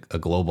with a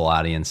global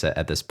audience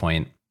at this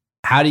point.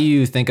 How do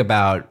you think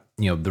about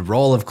the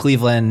role of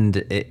Cleveland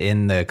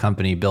in the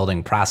company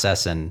building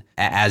process, and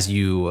as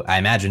you, I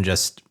imagine,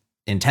 just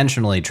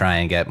intentionally try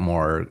and get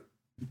more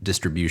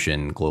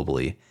distribution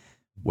globally,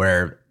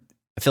 where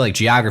I feel like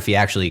geography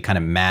actually kind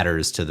of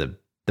matters to the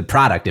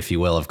product, if you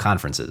will, of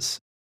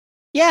conferences?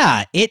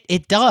 Yeah,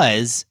 it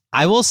does.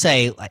 I will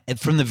say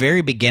from the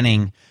very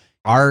beginning,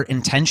 our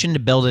intention to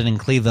build it in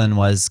Cleveland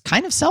was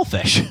kind of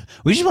selfish.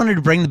 We just wanted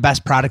to bring the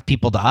best product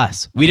people to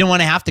us. We didn't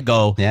want to have to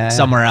go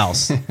somewhere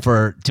else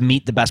to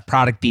meet the best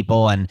product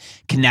people and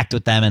connect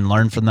with them and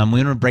learn from them. We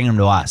wanted to bring them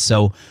to us.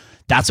 So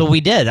that's what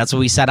we did. That's what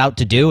we set out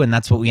to do, and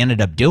that's what we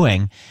ended up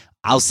doing.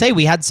 I'll say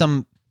we had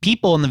some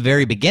people in the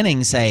very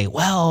beginning say,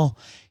 well,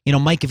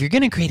 Mike, if you're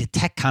going to create a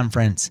tech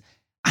conference,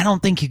 I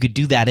don't think you could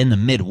do that in the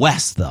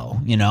Midwest, though,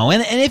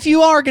 and if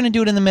you are going to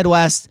do it in the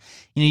Midwest,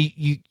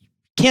 you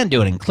can't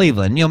do it in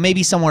Cleveland,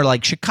 maybe somewhere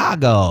like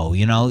Chicago,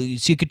 so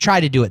you could try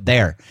to do it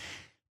there.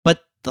 But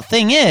the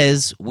thing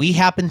is, we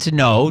happen to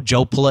know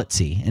Joe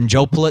Pulizzi, and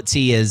Joe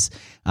Pulizzi is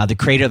the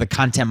creator of the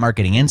Content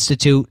Marketing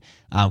Institute,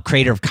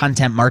 creator of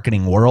Content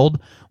Marketing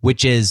World,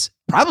 which is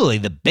probably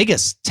the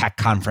biggest tech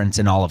conference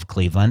in all of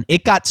Cleveland.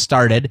 It got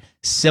started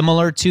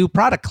similar to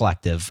Product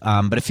Collective,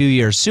 but a few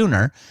years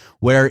sooner,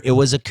 where it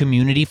was a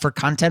community for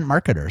content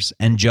marketers.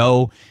 And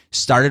Joe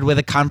started with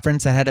a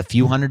conference that had a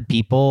few hundred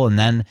people, and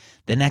then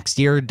the next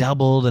year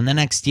doubled, and the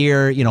next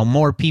year,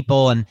 more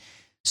people. And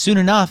soon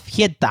enough,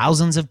 he had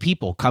thousands of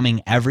people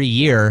coming every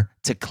year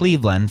to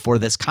Cleveland for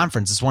this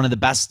conference. It's one of the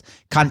best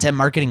content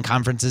marketing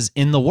conferences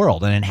in the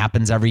world, and it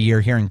happens every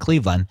year here in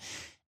Cleveland.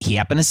 He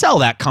happened to sell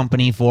that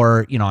company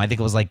for, I think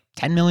it was like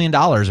 $10 million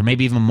or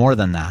maybe even more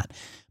than that.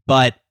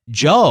 But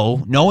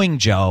Joe, knowing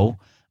Joe,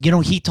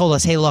 he told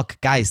us, hey, look,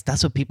 guys,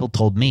 that's what people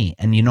told me.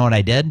 And you know what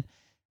I did?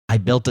 I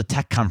built a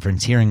tech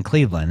conference here in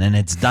Cleveland, and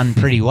it's done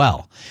pretty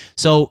well.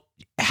 So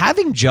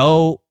having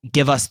Joe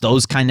give us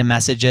those kind of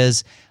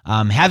messages,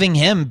 having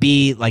him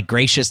be like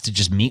gracious to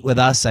just meet with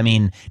us, I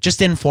mean,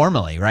 just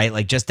informally, right?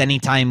 Like just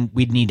anytime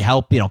we'd need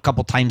help, a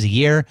couple times a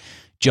year,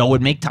 Joe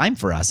would make time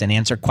for us and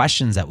answer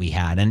questions that we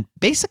had, and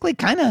basically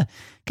kind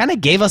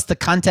of gave us the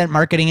Content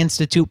Marketing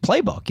Institute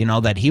playbook,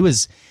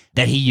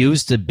 that he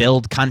used to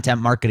build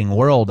Content Marketing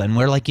World. And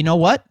we're like, you know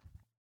what?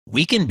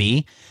 We can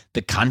be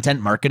the content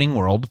marketing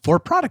world for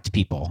product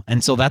people.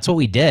 And so that's what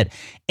we did.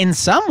 In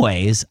some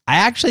ways, I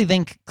actually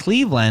think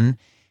Cleveland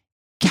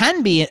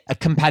can be a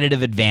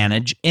competitive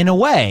advantage in a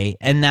way,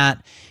 and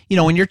that,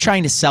 when you're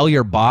trying to sell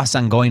your boss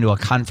on going to a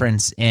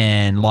conference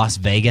in Las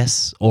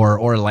Vegas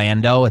or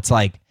Orlando, it's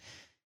like,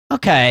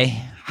 okay,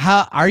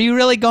 how are you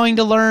really going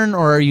to learn,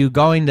 or are you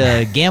going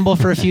to gamble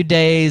for a few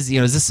days?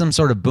 Is this some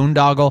sort of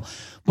boondoggle?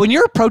 When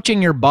you're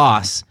approaching your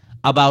boss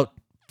about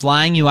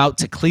flying you out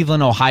to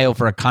Cleveland, Ohio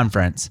for a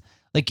conference,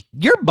 like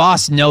your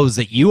boss knows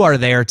that you are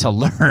there to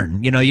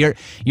learn.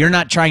 You're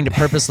not trying to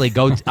purposely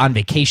go on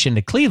vacation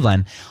to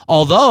Cleveland.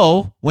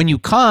 Although when you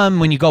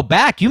go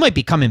back, you might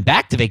be coming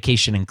back to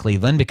vacation in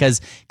Cleveland, because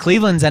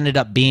Cleveland's ended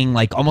up being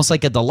like almost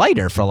like a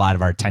delighter for a lot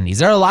of our attendees.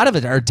 There are a lot of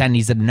our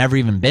attendees that have never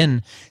even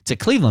been to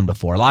Cleveland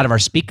before. A lot of our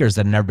speakers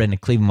that have never been to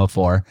Cleveland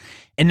before.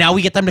 And now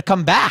we get them to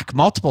come back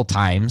multiple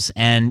times,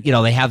 and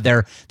they have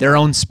their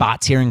own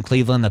spots here in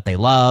Cleveland that they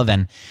love.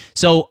 And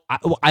so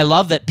I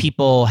love that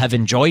people have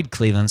enjoyed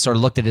Cleveland, sort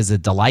of looked at it as a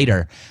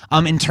delighter.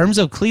 In terms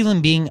of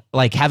Cleveland being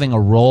like having a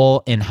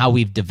role in how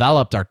we've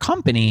developed our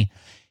company,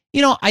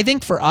 I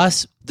think for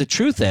us, the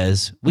truth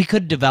is we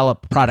could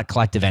develop Product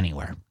Collective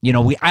anywhere.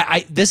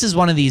 This is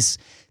one of these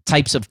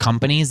types of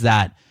companies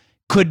that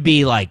could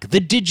be like the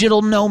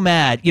digital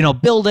nomad,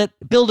 build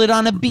it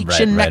on a beach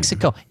in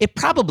Mexico. It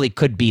probably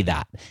could be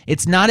that.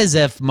 It's not as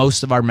if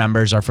most of our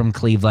members are from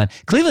Cleveland.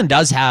 Cleveland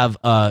does have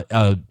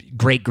a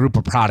great group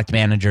of product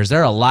managers. There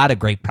are a lot of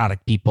great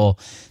product people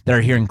that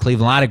are here in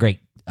Cleveland, a lot of great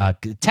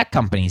tech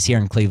companies here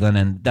in Cleveland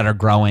and that are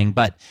growing,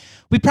 but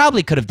we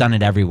probably could have done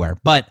it everywhere.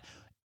 But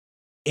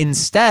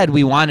instead,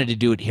 we wanted to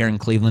do it here in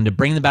Cleveland to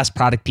bring the best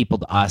product people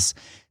to us,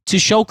 to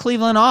show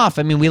Cleveland off.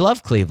 I mean, we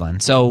love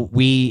Cleveland, so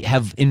we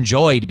have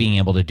enjoyed being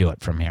able to do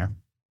it from here.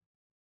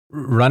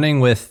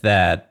 Running with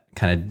that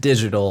kind of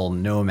digital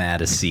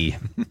nomadacy,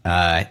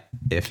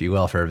 if you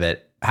will, for a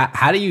bit,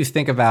 how do you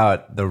think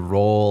about the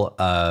role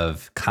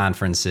of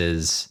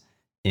conferences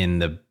in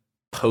the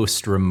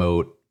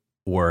post-remote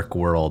work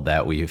world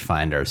that we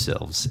find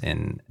ourselves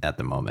in at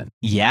the moment?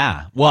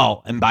 Yeah.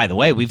 Well, and by the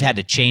way, we've had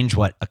to change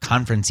what a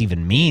conference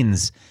even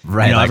means,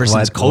 ever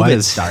since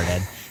COVID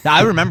started. Now,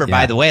 I remember,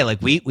 by the way,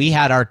 like we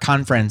had our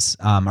conference,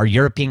 our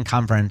European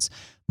conference,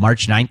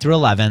 March 9th through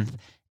 11th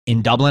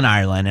in Dublin,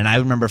 Ireland. And I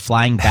remember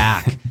flying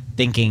back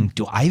thinking,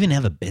 do I even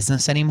have a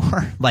business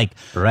anymore? Like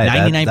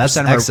 99% that's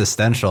of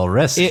existential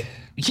risk.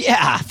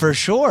 Yeah, for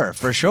sure.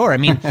 I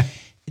mean,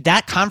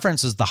 that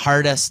conference was the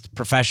hardest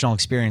professional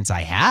experience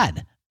I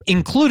had.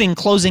 including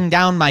closing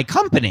down my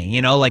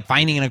company, like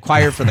finding an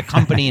acquirer for the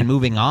company and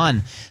moving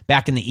on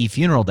back in the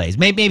eFuneral days.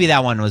 Maybe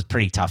that one was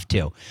pretty tough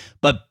too.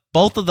 But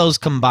both of those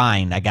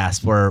combined, I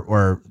guess,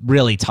 were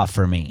really tough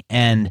for me.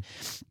 And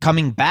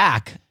coming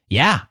back,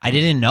 I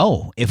didn't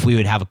know if we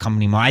would have a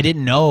company more. I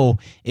didn't know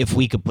if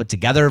we could put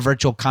together a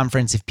virtual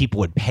conference, if people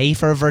would pay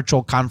for a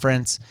virtual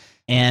conference.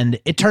 And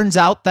it turns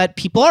out that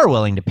people are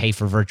willing to pay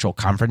for virtual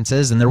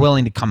conferences and they're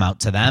willing to come out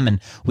to them. And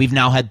we've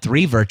now had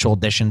 3 virtual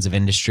editions of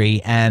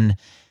Industry, and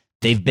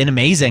they've been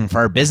amazing for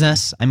our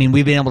business. I mean,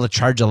 we've been able to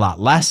charge a lot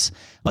less,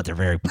 but they're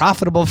very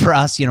profitable for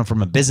us,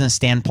 from a business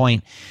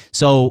standpoint.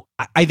 So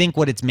I think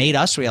what it's made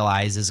us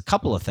realize is a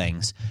couple of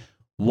things.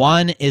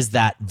 One is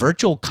that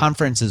virtual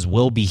conferences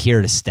will be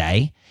here to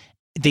stay.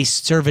 They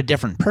serve a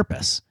different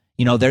purpose.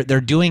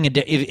 They're doing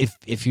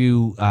if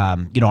you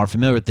are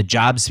familiar with the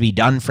Jobs to be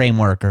Done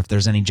framework, or if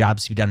there's any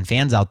Jobs to be Done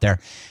fans out there,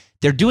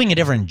 they're doing a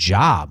different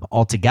job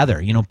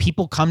altogether.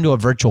 People come to a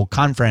virtual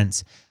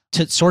conference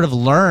to sort of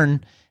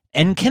learn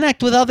and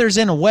connect with others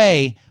in a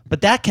way,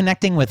 but that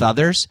connecting with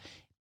others,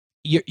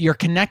 you're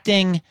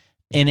connecting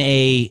in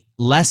a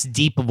less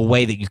deep of a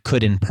way that you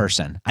could in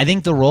person. I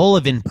think the role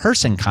of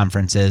in-person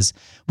conferences,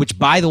 which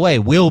by the way,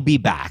 will be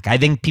back. I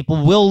think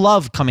people will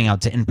love coming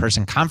out to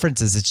in-person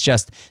conferences. It's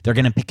just they're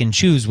going to pick and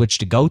choose which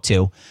to go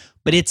to.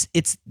 But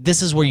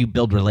this is where you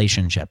build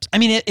relationships. I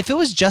mean, if it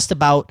was just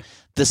about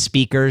the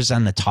speakers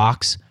and the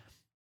talks,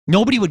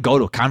 nobody would go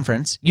to a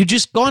conference. You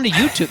just go onto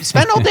YouTube,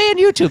 spend all day on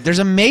YouTube. There's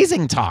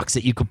amazing talks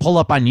that you could pull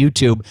up on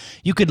YouTube.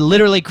 You could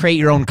literally create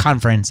your own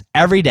conference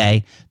every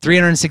day,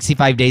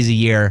 365 days a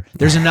year.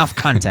 There's enough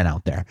content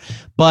out there.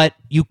 But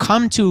you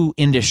come to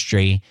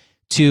Industry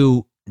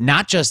to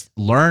not just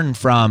learn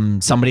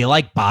from somebody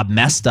like Bob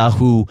Mesta,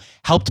 who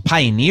helped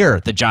pioneer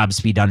the Jobs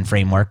to be Done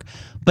framework,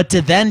 but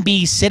to then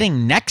be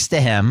sitting next to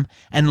him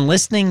and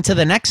listening to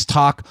the next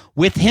talk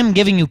with him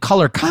giving you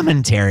color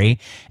commentary,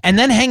 and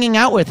then hanging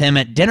out with him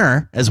at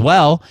dinner as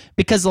well.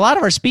 Because a lot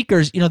of our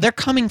speakers, they're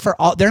coming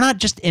they're not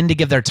just in to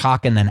give their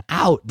talk and then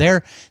out.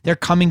 They're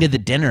coming to the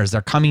dinners,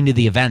 they're coming to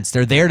the events,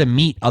 they're there to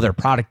meet other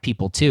product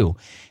people too.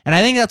 And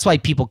I think that's why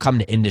people come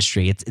to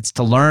Industry. It's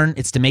to learn,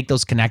 it's to make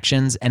those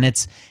connections, and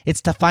it's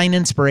to find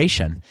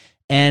inspiration.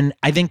 And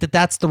I think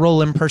that's the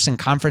role in-person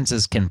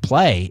conferences can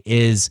play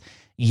is,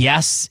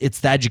 yes, it's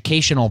the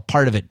educational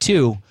part of it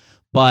too,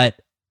 but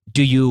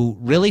do you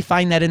really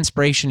find that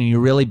inspiration? And you're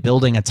really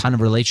building a ton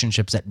of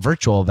relationships at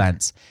virtual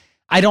events?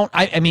 I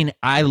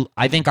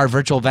think our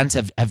virtual events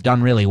have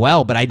done really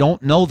well, but I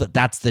don't know that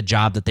that's the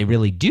job that they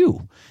really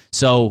do.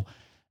 So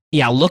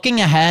yeah,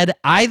 looking ahead,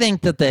 I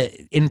think that the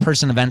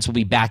in-person events will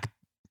be back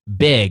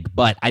big,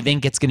 but I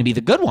think it's going to be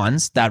the good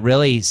ones that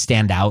really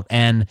stand out.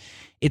 And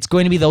it's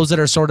going to be those that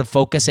are sort of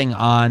focusing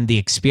on the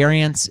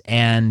experience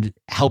and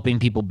helping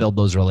people build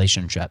those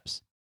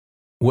relationships.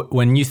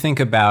 When you think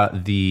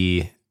about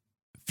the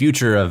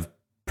future of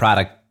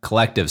Product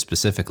Collective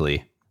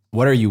specifically,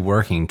 what are you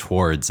working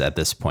towards at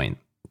this point?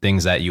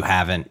 Things that you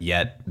haven't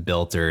yet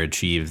built or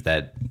achieved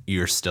that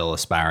you're still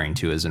aspiring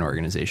to as an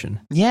organization?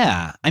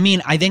 Yeah.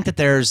 I think that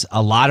there's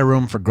a lot of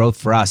room for growth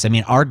for us.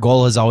 Our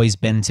goal has always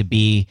been to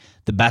be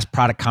the best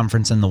product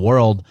conference in the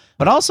world,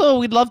 but also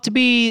we'd love to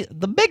be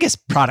the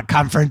biggest product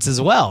conference as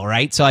well,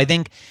 right? So I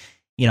think,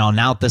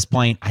 now at this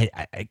point, I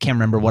can't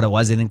remember what it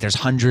was. I think there's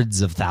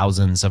hundreds of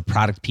thousands of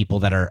product people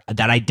that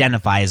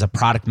identify as a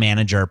product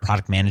manager,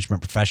 product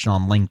management professional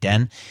on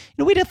LinkedIn.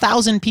 We had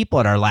 1,000 people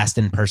at our last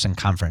in-person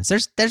conference.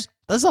 There's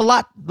a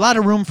lot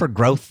of room for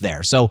growth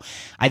there. So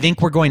I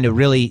think we're going to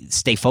really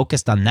stay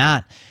focused on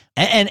that.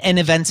 And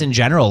events in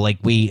general, like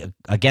we,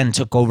 again,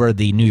 took over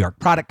the New York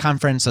Product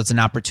Conference. So it's an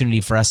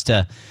opportunity for us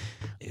to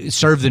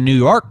serve the New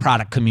York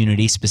product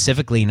community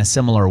specifically in a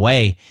similar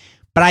way.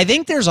 But I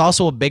think there's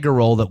also a bigger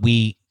role that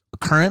we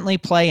currently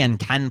play and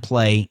can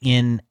play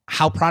in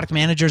how product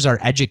managers are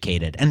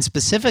educated. And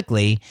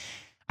specifically,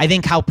 I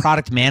think how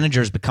product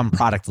managers become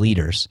product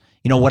leaders.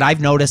 What I've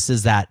noticed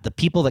is that the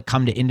people that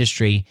come to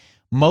Industry,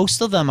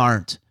 most of them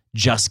aren't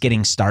just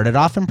getting started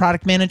off in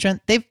product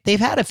management. They've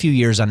had a few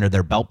years under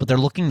their belt, but they're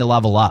looking to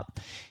level up.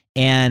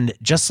 And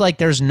just like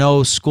there's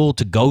no school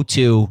to go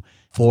to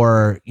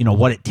for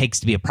what it takes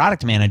to be a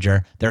product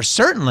manager, there's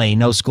certainly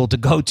no school to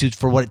go to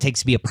for what it takes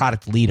to be a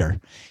product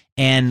leader.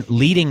 And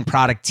leading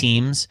product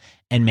teams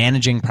and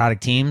managing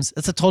product teams,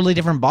 it's a totally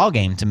different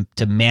ballgame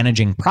to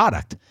managing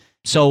product.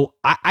 So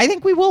I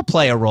think we will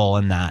play a role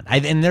in that.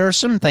 And there are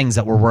some things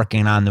that we're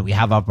working on that we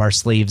have up our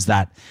sleeves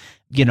that,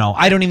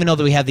 I don't even know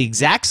that we have the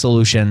exact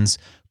solutions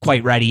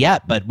quite ready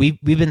yet, but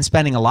we've been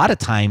spending a lot of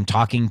time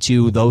talking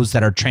to those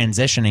that are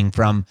transitioning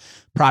from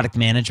product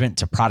management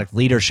to product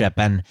leadership.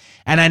 And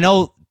I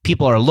know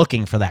people are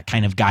looking for that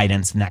kind of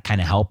guidance and that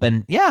kind of help.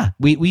 And yeah,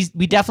 we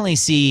definitely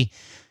see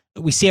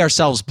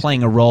ourselves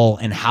playing a role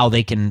in how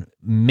they can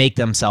make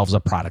themselves a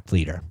product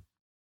leader.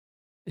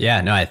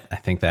 Yeah, no, I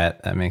think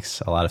that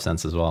makes a lot of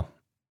sense as well.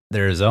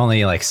 there's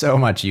only like so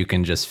much you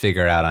can just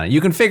figure out on it. You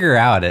can figure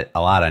out it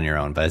a lot on your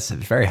own, but it's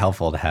very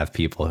helpful to have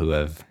people who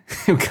have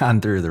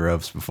gone through the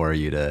ropes before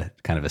you to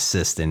kind of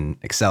assist and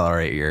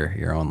accelerate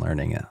your own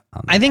learning.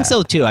 I think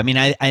so too. I mean,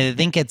 I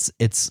think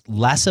it's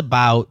less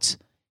about,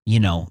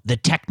 the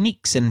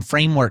techniques and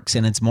frameworks,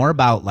 and it's more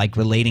about like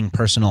relating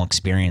personal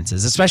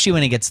experiences, especially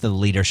when it gets to the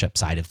leadership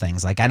side of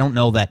things. Like, I don't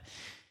know that,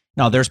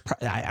 no,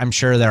 I'm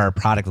sure there are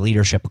product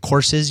leadership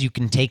courses you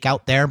can take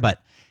out there,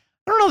 but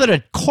I don't know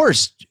that a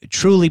course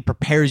truly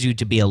prepares you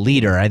to be a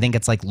leader. I think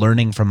it's like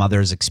learning from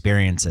others'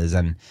 experiences,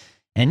 and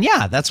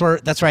yeah, that's where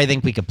I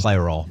think we could play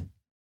a role.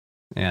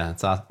 Yeah,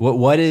 that's awesome.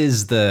 What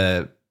is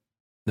the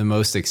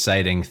most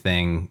exciting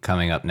thing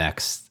coming up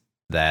next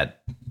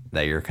that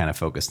you're kind of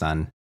focused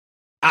on?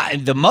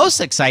 The most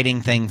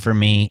exciting thing for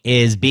me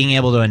is being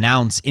able to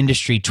announce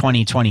Industry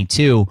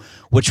 2022,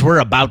 which we're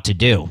about to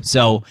do.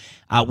 So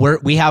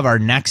we have our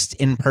next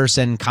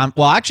in-person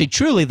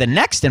truly the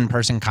next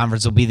in-person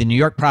conference will be the New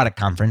York Product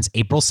Conference,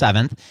 April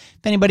 7th.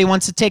 If anybody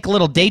wants to take a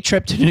little day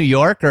trip to New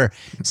York or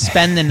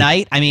spend the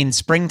night, I mean,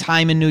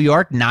 springtime in New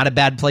York, not a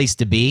bad place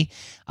to be.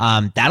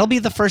 That'll be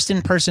the first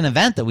in-person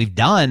event that we've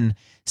done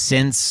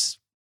since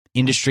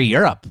Industry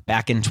Europe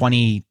back in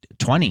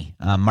 2020,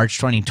 March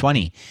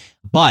 2020.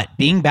 But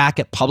being back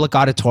at Public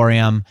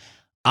Auditorium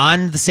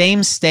on the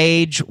same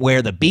stage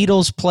where the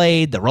Beatles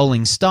played, the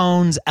Rolling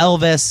Stones,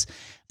 Elvis,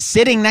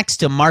 sitting next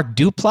to Mark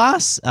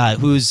Duplass,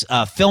 who's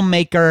a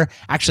filmmaker,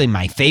 actually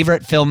my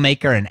favorite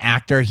filmmaker and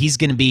actor. He's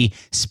going to be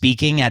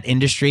speaking at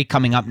Industry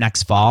coming up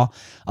next fall,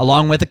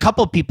 along with a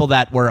couple of people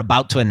that we're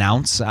about to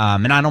announce.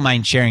 And I don't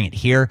mind sharing it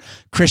here.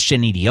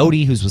 Christian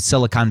Idioti, who's with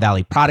Silicon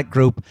Valley Product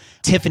Group,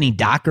 Tiffany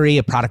Dockery,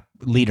 a product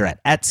leader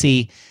at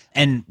Etsy.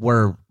 And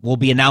we'll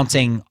be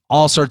announcing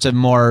all sorts of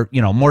more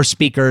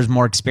speakers,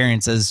 more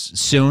experiences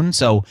soon.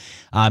 So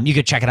you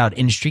could check it out,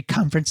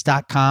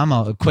 industryconference.com.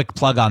 A quick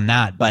plug on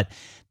that. But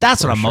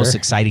that's what I'm most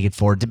excited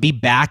for, to be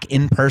back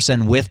in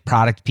person with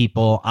product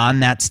people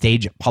on that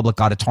stage at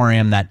Public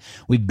Auditorium that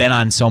we've been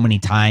on so many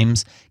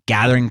times,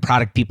 gathering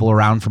product people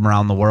around from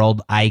around the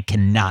world. I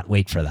cannot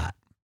wait for that.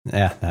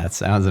 Yeah, that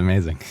sounds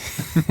amazing.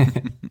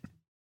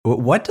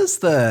 What does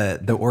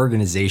the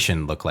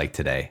organization look like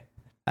today?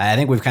 I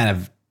think we've kind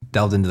of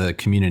delved into the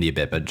community a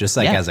bit, but just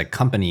like as a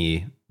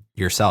company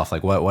yourself,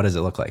 like what does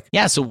it look like?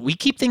 Yeah, so we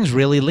keep things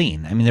really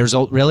lean. I mean, there's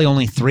really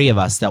only 3 of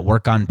us that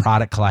work on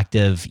Product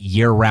Collective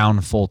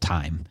year-round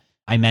full-time.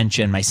 I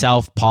mentioned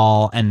myself,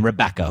 Paul, and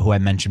Rebecca, who I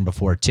mentioned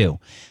before too.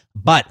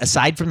 But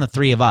aside from the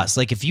 3 of us,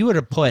 like if you were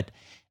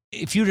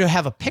to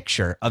have a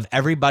picture of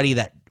everybody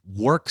that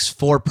works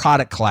for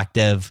Product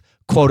Collective,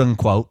 quote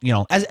unquote,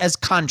 as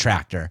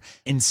contractor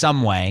in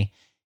some way,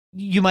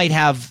 you might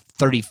have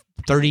 30,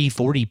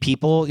 40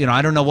 people.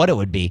 I don't know what it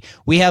would be.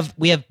 We have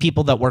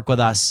people that work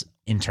with us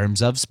in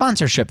terms of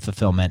sponsorship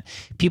fulfillment,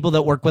 people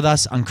that work with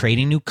us on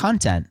creating new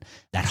content,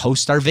 that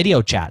host our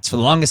video chats. For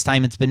the longest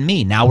time, it's been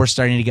me. Now we're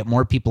starting to get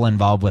more people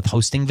involved with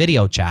hosting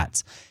video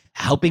chats,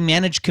 helping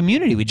manage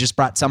community. We just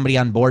brought somebody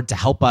on board to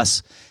help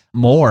us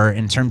more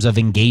in terms of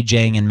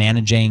engaging and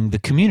managing the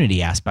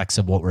community aspects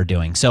of what we're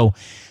doing. So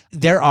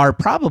there are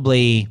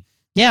probably,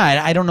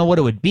 I don't know what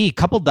it would be, a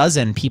couple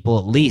dozen people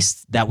at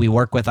least that we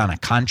work with on a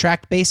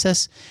contract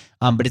basis.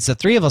 But it's the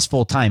 3 of us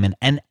full time.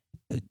 And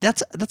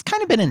that's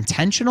kind of been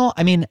intentional.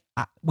 I mean,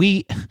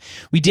 we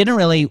didn't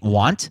really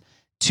want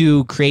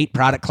to create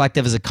Product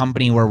Collective as a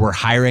company where we're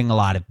hiring a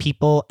lot of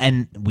people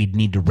and we'd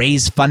need to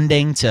raise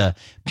funding to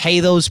pay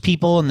those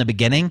people in the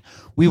beginning.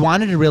 We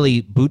wanted to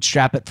really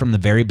bootstrap it from the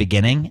very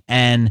beginning,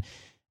 and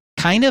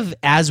kind of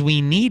as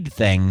we need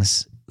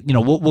things,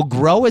 we'll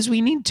grow as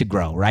we need to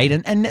grow, right?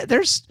 And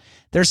there's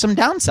some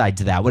downside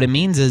to that. What it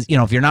means is,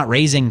 if you're not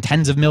raising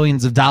tens of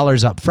millions of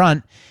dollars up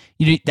front,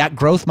 that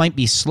growth might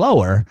be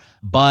slower.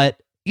 But,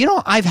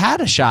 I've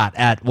had a shot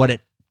at what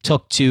it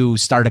took to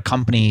start a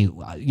company,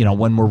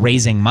 when we're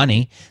raising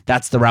money.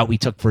 That's the route we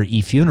took for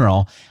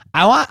eFuneral.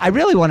 I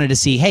really wanted to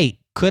see, hey,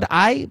 could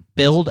I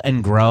build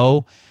and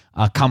grow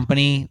a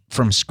company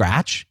from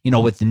scratch,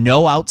 with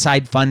no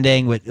outside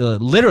funding, with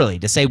literally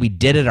to say we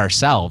did it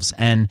ourselves.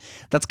 And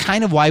that's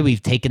kind of why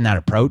we've taken that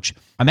approach.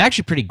 I'm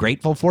actually pretty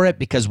grateful for it,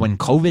 because when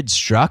COVID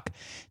struck,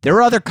 there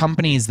were other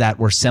companies that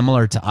were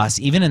similar to us,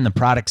 even in the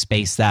product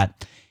space,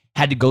 that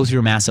had to go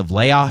through massive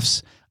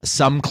layoffs.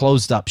 Some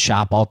closed up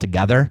shop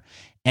altogether.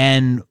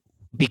 And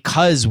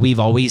because we've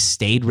always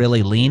stayed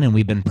really lean and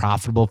we've been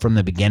profitable from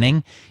the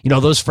beginning,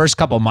 those first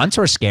couple months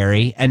were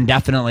scary, and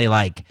definitely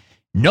like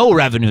no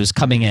revenues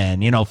coming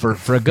in, for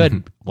a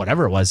good,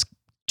 whatever it was,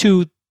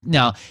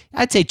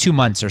 I'd say 2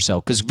 months or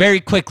so, because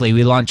very quickly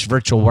we launched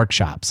virtual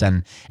workshops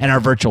and our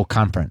virtual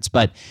conference.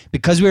 But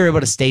because we were able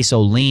to stay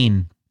so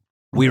lean,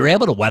 we were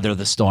able to weather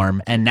the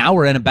storm. And now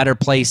we're in a better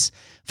place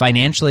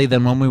financially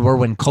than when we were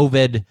when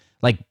COVID,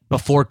 like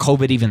before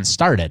COVID even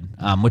started,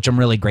 which I'm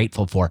really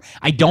grateful for.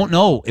 I don't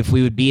know if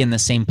we would be in the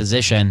same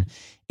position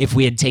if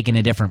we had taken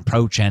a different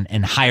approach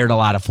and hired a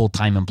lot of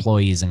full-time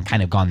employees and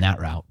kind of gone that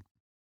route.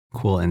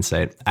 Cool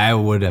insight. I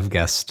would have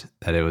guessed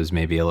that it was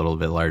maybe a little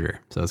bit larger.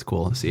 So it's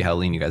cool to see how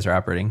lean you guys are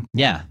operating.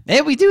 Yeah.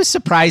 We do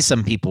surprise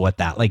some people with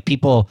that. Like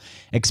people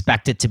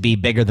expect it to be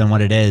bigger than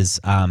what it is.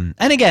 And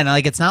again,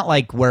 like it's not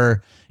like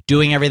we're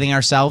doing everything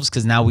ourselves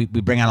because now we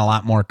bring on a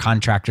lot more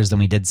contractors than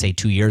we did say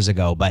 2 years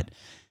ago. But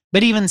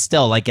even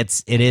still, like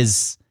it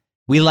is,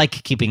 we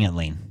like keeping it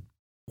lean.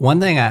 One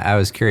thing I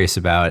was curious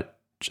about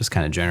just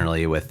kind of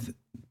generally with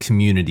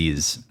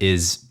communities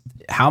is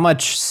how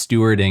much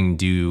stewarding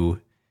do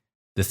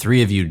the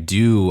three of you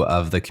do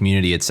of the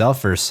community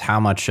itself versus how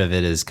much of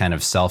it is kind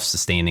of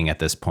self-sustaining at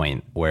this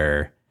point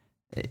where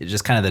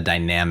just kind of the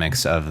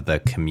dynamics of the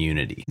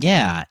community.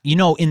 Yeah.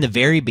 In the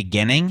very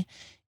beginning,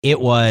 it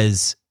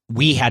was,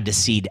 we had to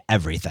seed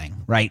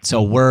everything, right?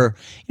 So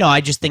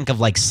I just think of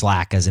like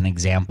Slack as an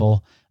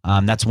example.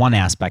 That's one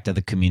aspect of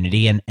the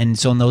community. And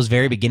so in those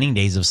very beginning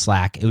days of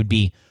Slack, it would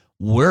be,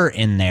 we're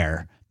in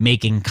there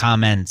making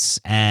comments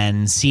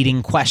and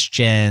seeding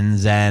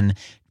questions and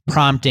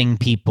prompting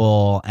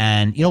people.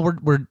 And,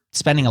 we're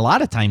spending a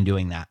lot of time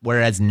doing that.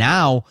 Whereas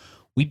now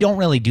we don't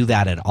really do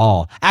that at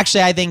all.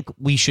 Actually, I think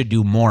we should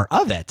do more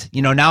of it.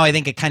 Now I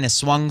think it kind of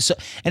swung. So,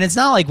 and it's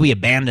not like we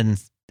abandoned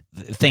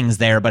things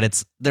there,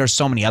 but there's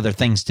so many other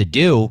things to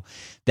do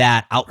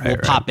that will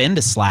pop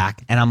into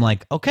Slack. And I'm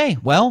like, okay,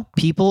 well,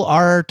 people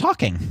are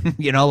talking,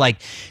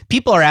 like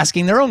people are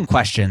asking their own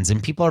questions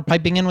and people are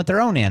piping in with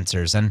their own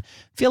answers, and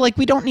feel like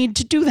we don't need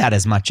to do that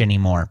as much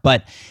anymore.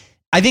 But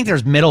I think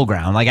there's middle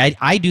ground. Like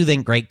I do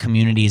think great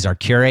communities are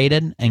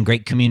curated, and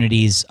great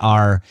communities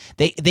are,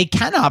 they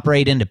can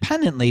operate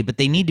independently, but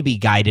they need to be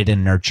guided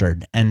and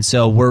nurtured. And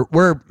so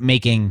we're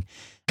making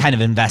kind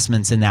of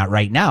investments in that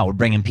right now. We're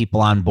bringing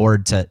people on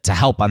board to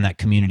help on that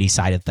community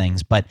side of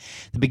things. But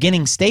the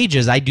beginning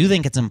stages, I do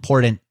think it's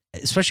important,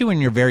 especially when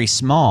you're very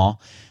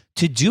small,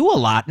 to do a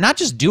lot, not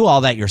just do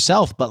all that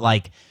yourself, but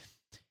like,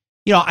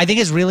 I think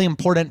it's really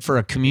important for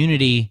a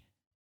community.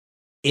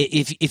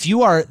 If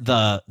you are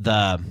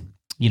the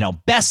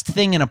best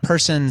thing in a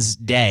person's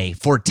day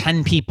for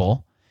 10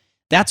 people,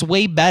 that's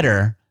way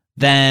better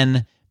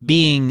than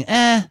being,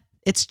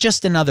 it's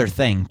just another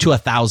thing to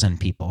 1,000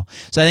 people.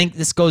 So I think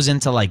this goes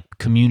into like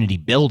community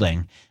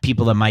building,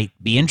 people that might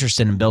be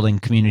interested in building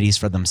communities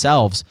for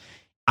themselves.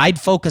 I'd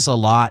focus a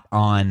lot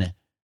on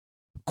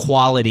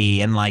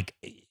quality and like,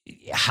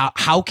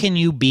 how can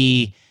you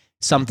be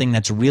something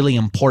that's really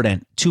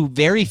important to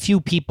very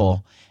few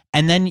people,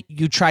 and then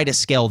you try to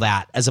scale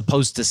that as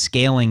opposed to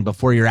scaling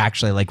before you're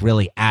actually like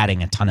really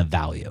adding a ton of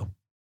value.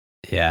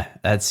 Yeah,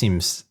 that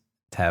seems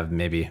to have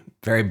maybe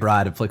very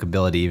broad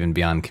applicability even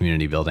beyond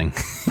community building.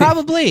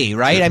 Probably,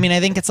 right? I mean, I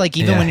think it's like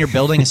even when you're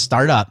building a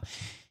startup,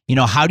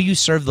 how do you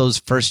serve those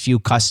first few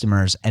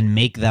customers and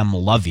make them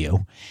love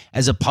you,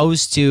 as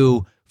opposed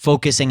to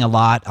focusing a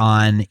lot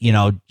on,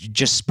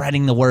 just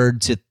spreading the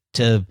word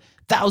to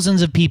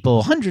thousands of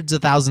people, hundreds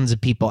of thousands of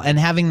people, and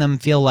having them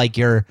feel like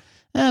you're,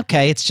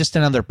 okay, it's just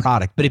another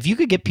product. But if you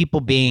could get people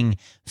being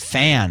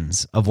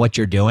fans of what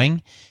you're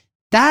doing,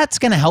 that's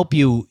going to help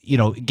you,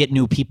 get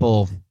new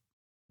people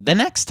the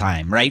next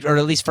time, right? Or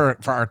at least for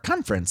our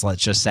conference,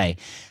 let's just say.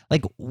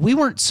 Like, we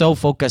weren't so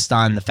focused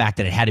on the fact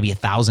that it had to be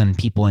 1,000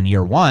 people in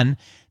year one,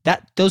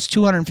 that those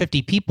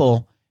 250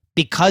 people,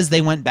 because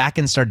they went back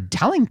and started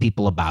telling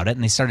people about it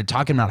and they started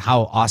talking about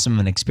how awesome of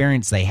an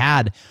experience they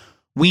had,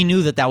 we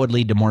knew that would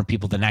lead to more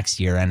people the next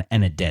year,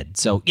 and it did.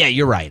 So yeah,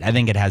 you're right. I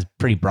think it has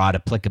pretty broad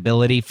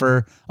applicability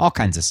for all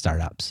kinds of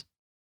startups.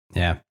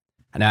 Yeah.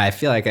 And I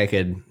feel like I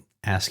could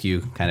ask you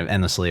kind of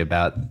endlessly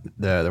about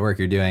the work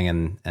you're doing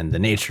and the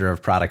nature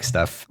of product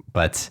stuff,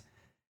 but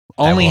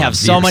only have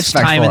so much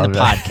time in the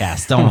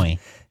podcast, don't we?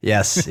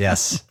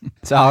 Yes.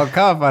 So I'll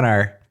come up on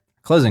our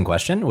closing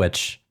question,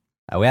 which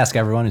we ask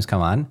everyone who's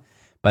come on,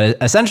 but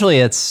essentially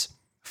it's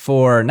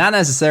for not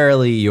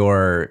necessarily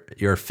your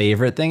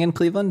favorite thing in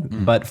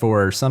Cleveland, but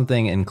for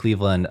something in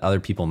Cleveland other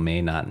people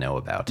may not know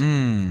about.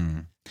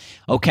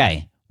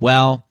 Okay.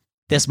 Well,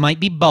 this might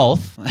be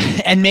both,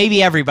 and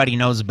maybe everybody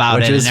knows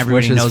about it, and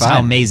everybody knows how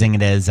amazing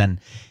it is.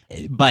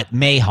 But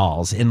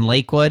Mayhall's in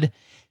Lakewood,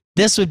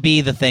 this would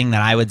be the thing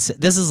that I would say.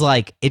 This is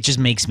like, it just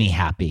makes me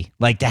happy.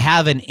 Like to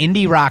have an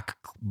indie rock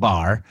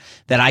bar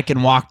that I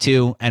can walk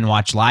to and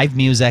watch live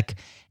music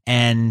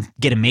and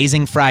get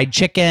amazing fried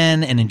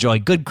chicken and enjoy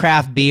good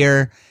craft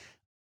beer.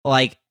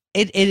 Like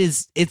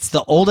it's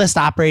the oldest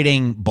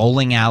operating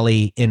bowling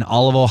alley in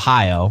all of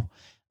Ohio.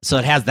 So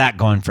it has that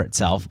going for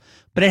itself,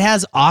 but it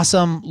has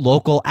awesome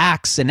local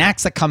acts and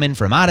acts that come in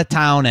from out of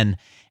town, and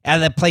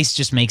the place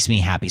just makes me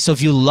happy. So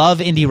if you love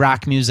indie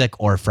rock music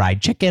or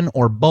fried chicken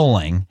or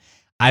bowling,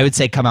 I would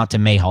say come out to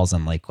Mayhall's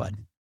in Lakewood.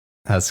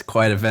 That's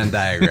quite a Venn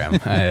diagram.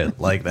 I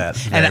like that.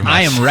 And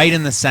I am right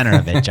in the center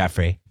of it,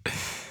 Jeffrey.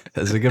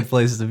 That's a good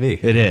place to be.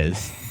 It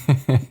is.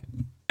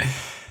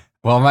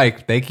 Well,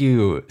 Mike, thank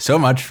you so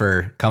much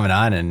for coming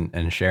on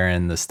and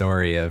sharing the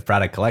story of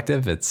Product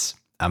Collective.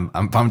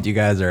 I'm pumped you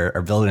guys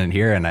are building it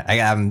here, and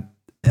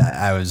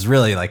I was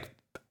really like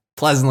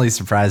pleasantly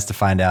surprised to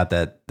find out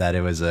that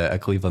it was a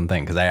Cleveland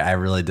thing, because I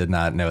really did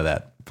not know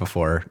that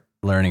before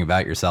learning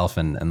about yourself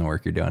and the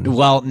work you're doing.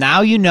 Well, now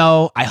you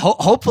know.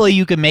 Hopefully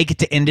you can make it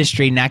to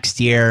industry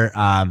next year.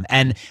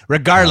 And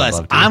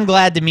regardless, I'm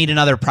glad to meet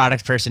another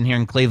product person here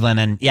in Cleveland.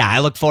 And yeah, I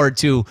look forward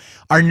to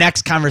our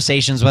next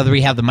conversations, whether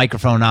we have the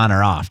microphone on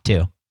or off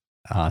too.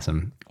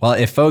 Awesome. Well,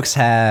 if folks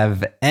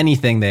have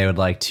anything they would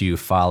like to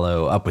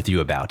follow up with you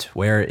about,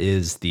 where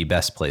is the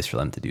best place for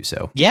them to do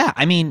so? Yeah,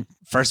 I mean,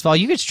 first of all,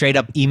 you could straight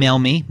up email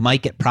me,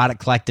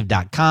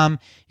 mike@productcollective.com.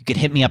 You could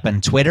hit me up on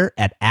Twitter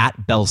at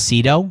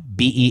 @Belsito,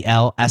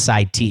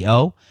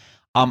 BELSITO.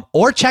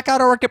 Or check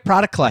out our work at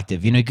Product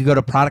Collective. You could go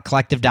to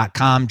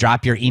productcollective.com,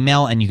 drop your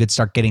email, and you could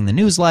start getting the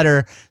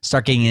newsletter,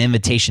 start getting an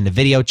invitation to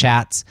video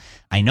chats.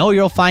 I know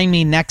you'll find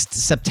me next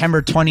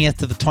September 20th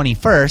to the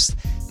 21st.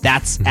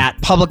 That's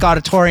at Public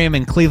Auditorium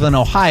in Cleveland,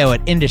 Ohio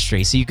at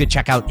Industry. So you could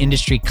check out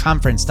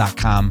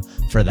industryconference.com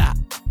for that.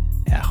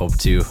 Yeah, hope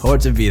to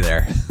be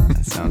there.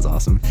 That sounds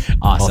awesome.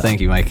 Awesome. Well, thank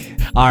you, Mike.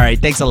 All right.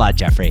 Thanks a lot,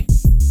 Jeffrey.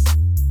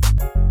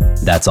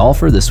 That's all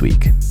for this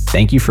week.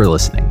 Thank you for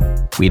listening.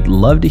 We'd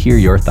love to hear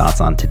your thoughts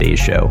on today's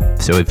show.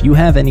 So if you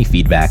have any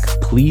feedback,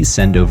 please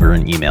send over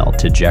an email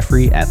to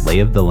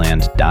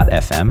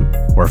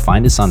jeffrey@layoftheland.fm or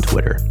find us on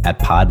Twitter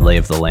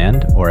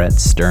 @podlayoftheland or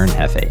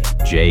 @sternhefe,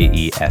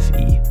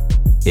 JEFE.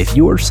 If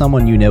you or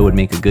someone you know would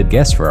make a good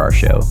guest for our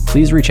show,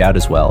 please reach out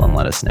as well and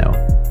let us know.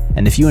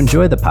 And if you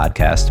enjoy the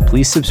podcast,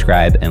 please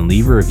subscribe and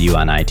leave a review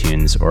on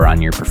iTunes or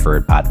on your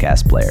preferred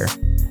podcast player.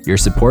 Your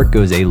support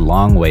goes a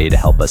long way to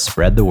help us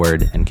spread the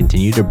word and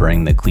continue to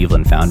bring the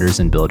Cleveland founders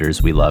and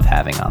builders we love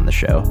having on the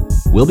show.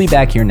 We'll be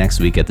back here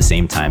next week at the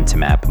same time to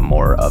map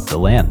more of the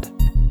land.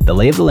 The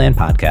Lay of the Land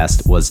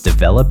podcast was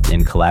developed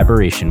in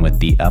collaboration with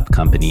the Up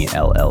Company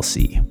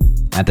LLC.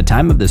 At the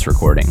time of this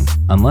recording,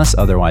 unless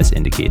otherwise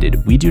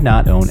indicated, we do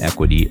not own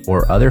equity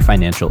or other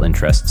financial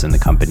interests in the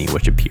company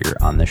which appear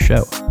on this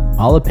show.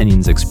 All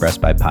opinions expressed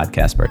by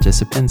podcast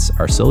participants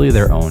are solely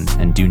their own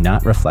and do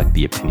not reflect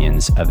the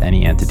opinions of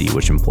any entity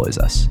which employs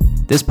us.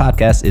 This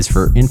podcast is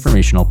for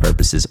informational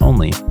purposes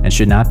only and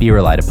should not be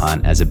relied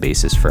upon as a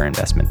basis for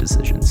investment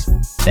decisions.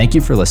 Thank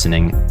you for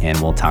listening,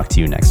 and we'll talk to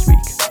you next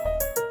week.